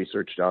doing my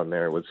research down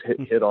there. Was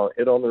hit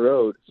on the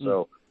road.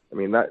 So I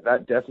mean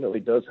that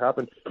definitely does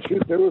happen.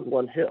 Shoot, there was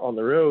one hit on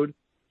the road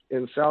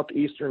in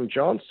southeastern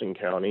Johnston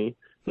County.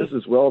 This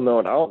is well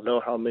known. I don't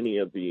know how many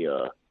of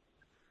the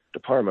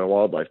Department of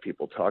Wildlife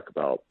people talk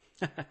about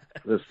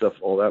this stuff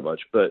all that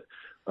much, but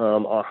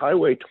on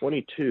Highway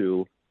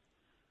 22,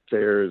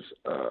 there's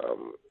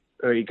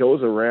it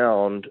goes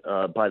around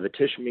by the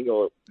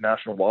Tishomingo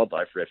National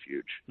Wildlife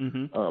Refuge.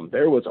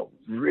 There was a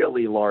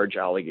really large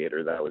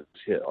alligator that was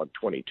hit on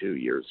 22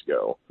 years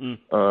ago,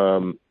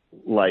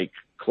 like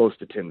close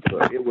to 10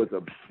 foot. It was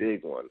a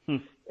big one.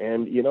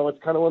 And,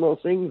 it's kind of one of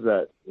those things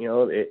that,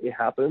 it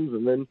happens,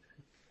 and then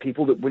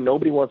people when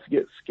nobody wants to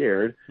get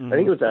scared. I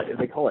think it was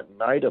they call it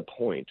Nida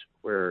Point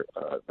where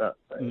that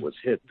was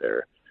hit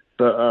there.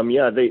 But,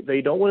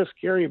 they don't want to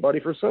scare anybody.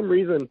 For some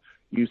reason,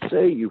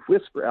 you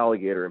whisper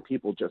alligator and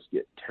people just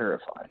get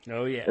terrified.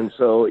 Oh, yeah. And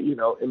so,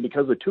 and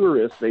because of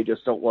tourists, they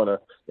just don't want to,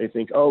 they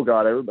think, oh,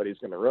 God, everybody's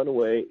going to run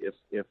away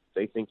if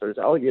they think there's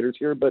alligators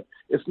here. But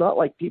it's not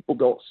like people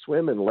don't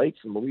swim in lakes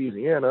in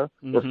Louisiana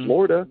or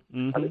Florida. I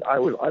mean,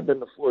 I've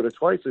been to Florida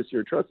twice this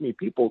year. Trust me,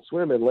 people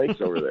swim in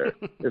lakes over there.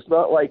 It's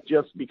not like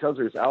just because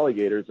there's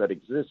alligators that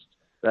exist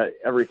that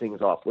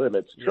everything's off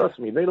limits. Trust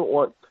me, they don't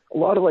want a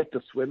lot of like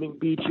the swimming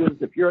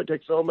beaches. If you're at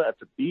Texoma at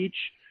the beach,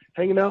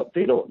 hanging out,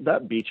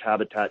 that beach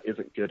habitat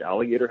isn't good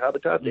alligator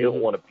habitat. They don't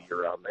want to be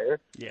around there.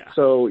 Yeah.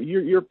 So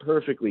you're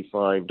perfectly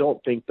fine.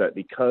 Don't think that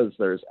because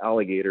there's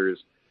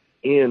alligators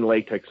in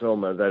Lake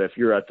Texoma that if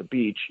you're at the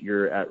beach,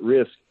 you're at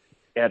risk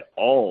at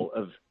all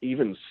of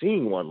even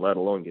seeing one, let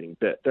alone getting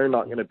bit. They're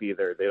not going to be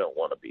there. They don't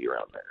want to be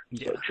around there.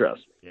 Yeah. So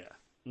trust me. Yeah.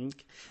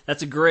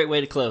 That's a great way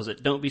to close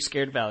it. Don't be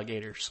scared of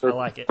alligators. I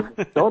like it.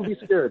 Don't be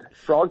scared.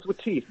 Frogs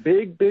with teeth.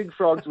 Big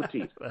frogs with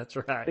teeth. That's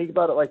right. Think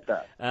about it like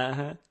that.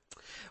 Uh-huh.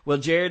 Well,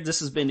 Jared,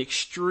 this has been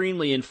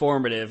extremely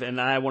informative,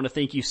 and I want to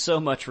thank you so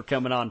much for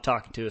coming on and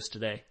talking to us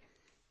today.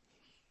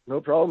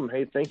 No problem.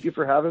 Hey, thank you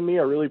for having me.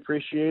 I really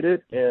appreciate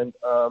it. And,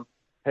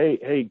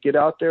 hey, get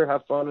out there,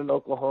 have fun in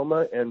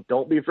Oklahoma, and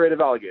don't be afraid of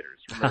alligators.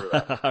 Remember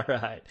that. All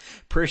right.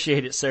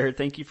 Appreciate it, sir.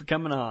 Thank you for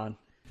coming on.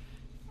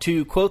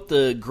 To quote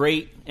the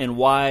great and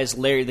wise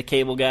Larry the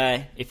Cable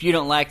Guy, if you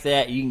don't like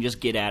that, you can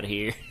just get out of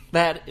here.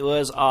 That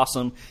was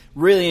awesome.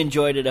 Really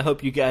enjoyed it. I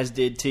hope you guys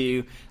did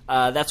too.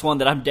 That's one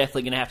that I'm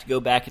definitely going to have to go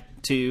back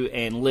to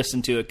and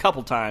listen to a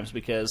couple times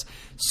because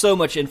so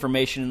much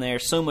information in there,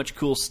 so much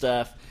cool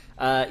stuff.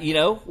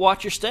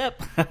 Watch your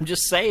step. I'm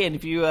just saying,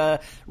 if you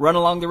run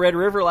along the Red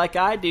River like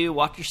I do,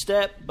 watch your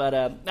step. But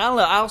I don't know.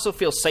 I also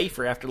feel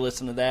safer after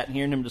listening to that and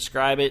hearing him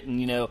describe it.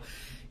 And,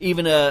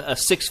 even a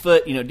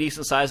 6-foot,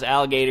 decent-sized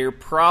alligator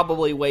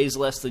probably weighs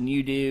less than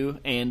you do.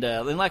 And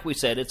like we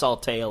said, it's all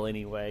tail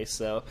anyway.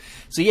 So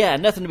yeah,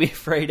 nothing to be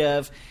afraid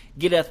of.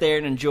 Get out there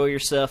and enjoy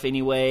yourself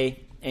anyway.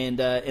 And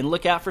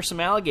look out for some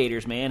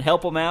alligators, man.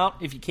 Help them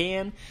out if you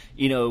can.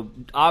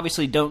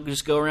 Obviously don't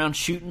just go around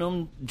shooting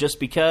them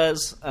just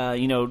because.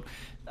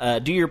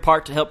 Do your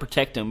part to help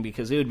protect them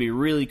because it would be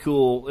really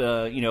cool,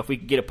 if we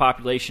could get a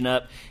population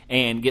up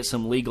and get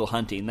some legal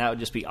hunting. That would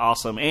just be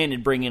awesome. And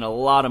it'd bring in a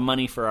lot of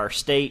money for our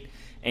state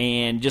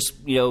and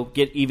just,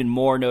 get even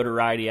more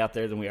notoriety out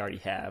there than we already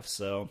have.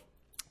 So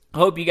I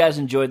hope you guys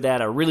enjoyed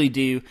that. I really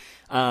do.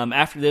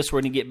 After this,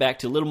 we're going to get back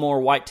to a little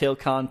more whitetail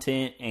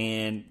content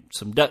and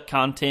some duck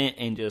content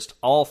and just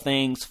all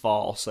things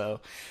fall. So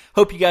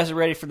hope you guys are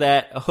ready for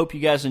that. I hope you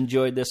guys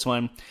enjoyed this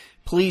one.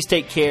 Please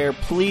take care.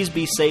 Please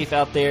be safe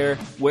out there.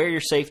 Wear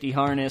your safety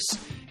harness.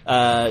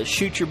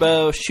 Shoot your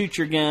bow, shoot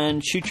your gun,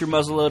 shoot your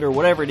muzzleloader,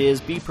 whatever it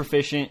is. Be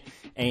proficient.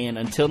 And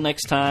until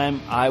next time,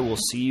 I will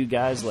see you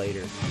guys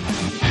later.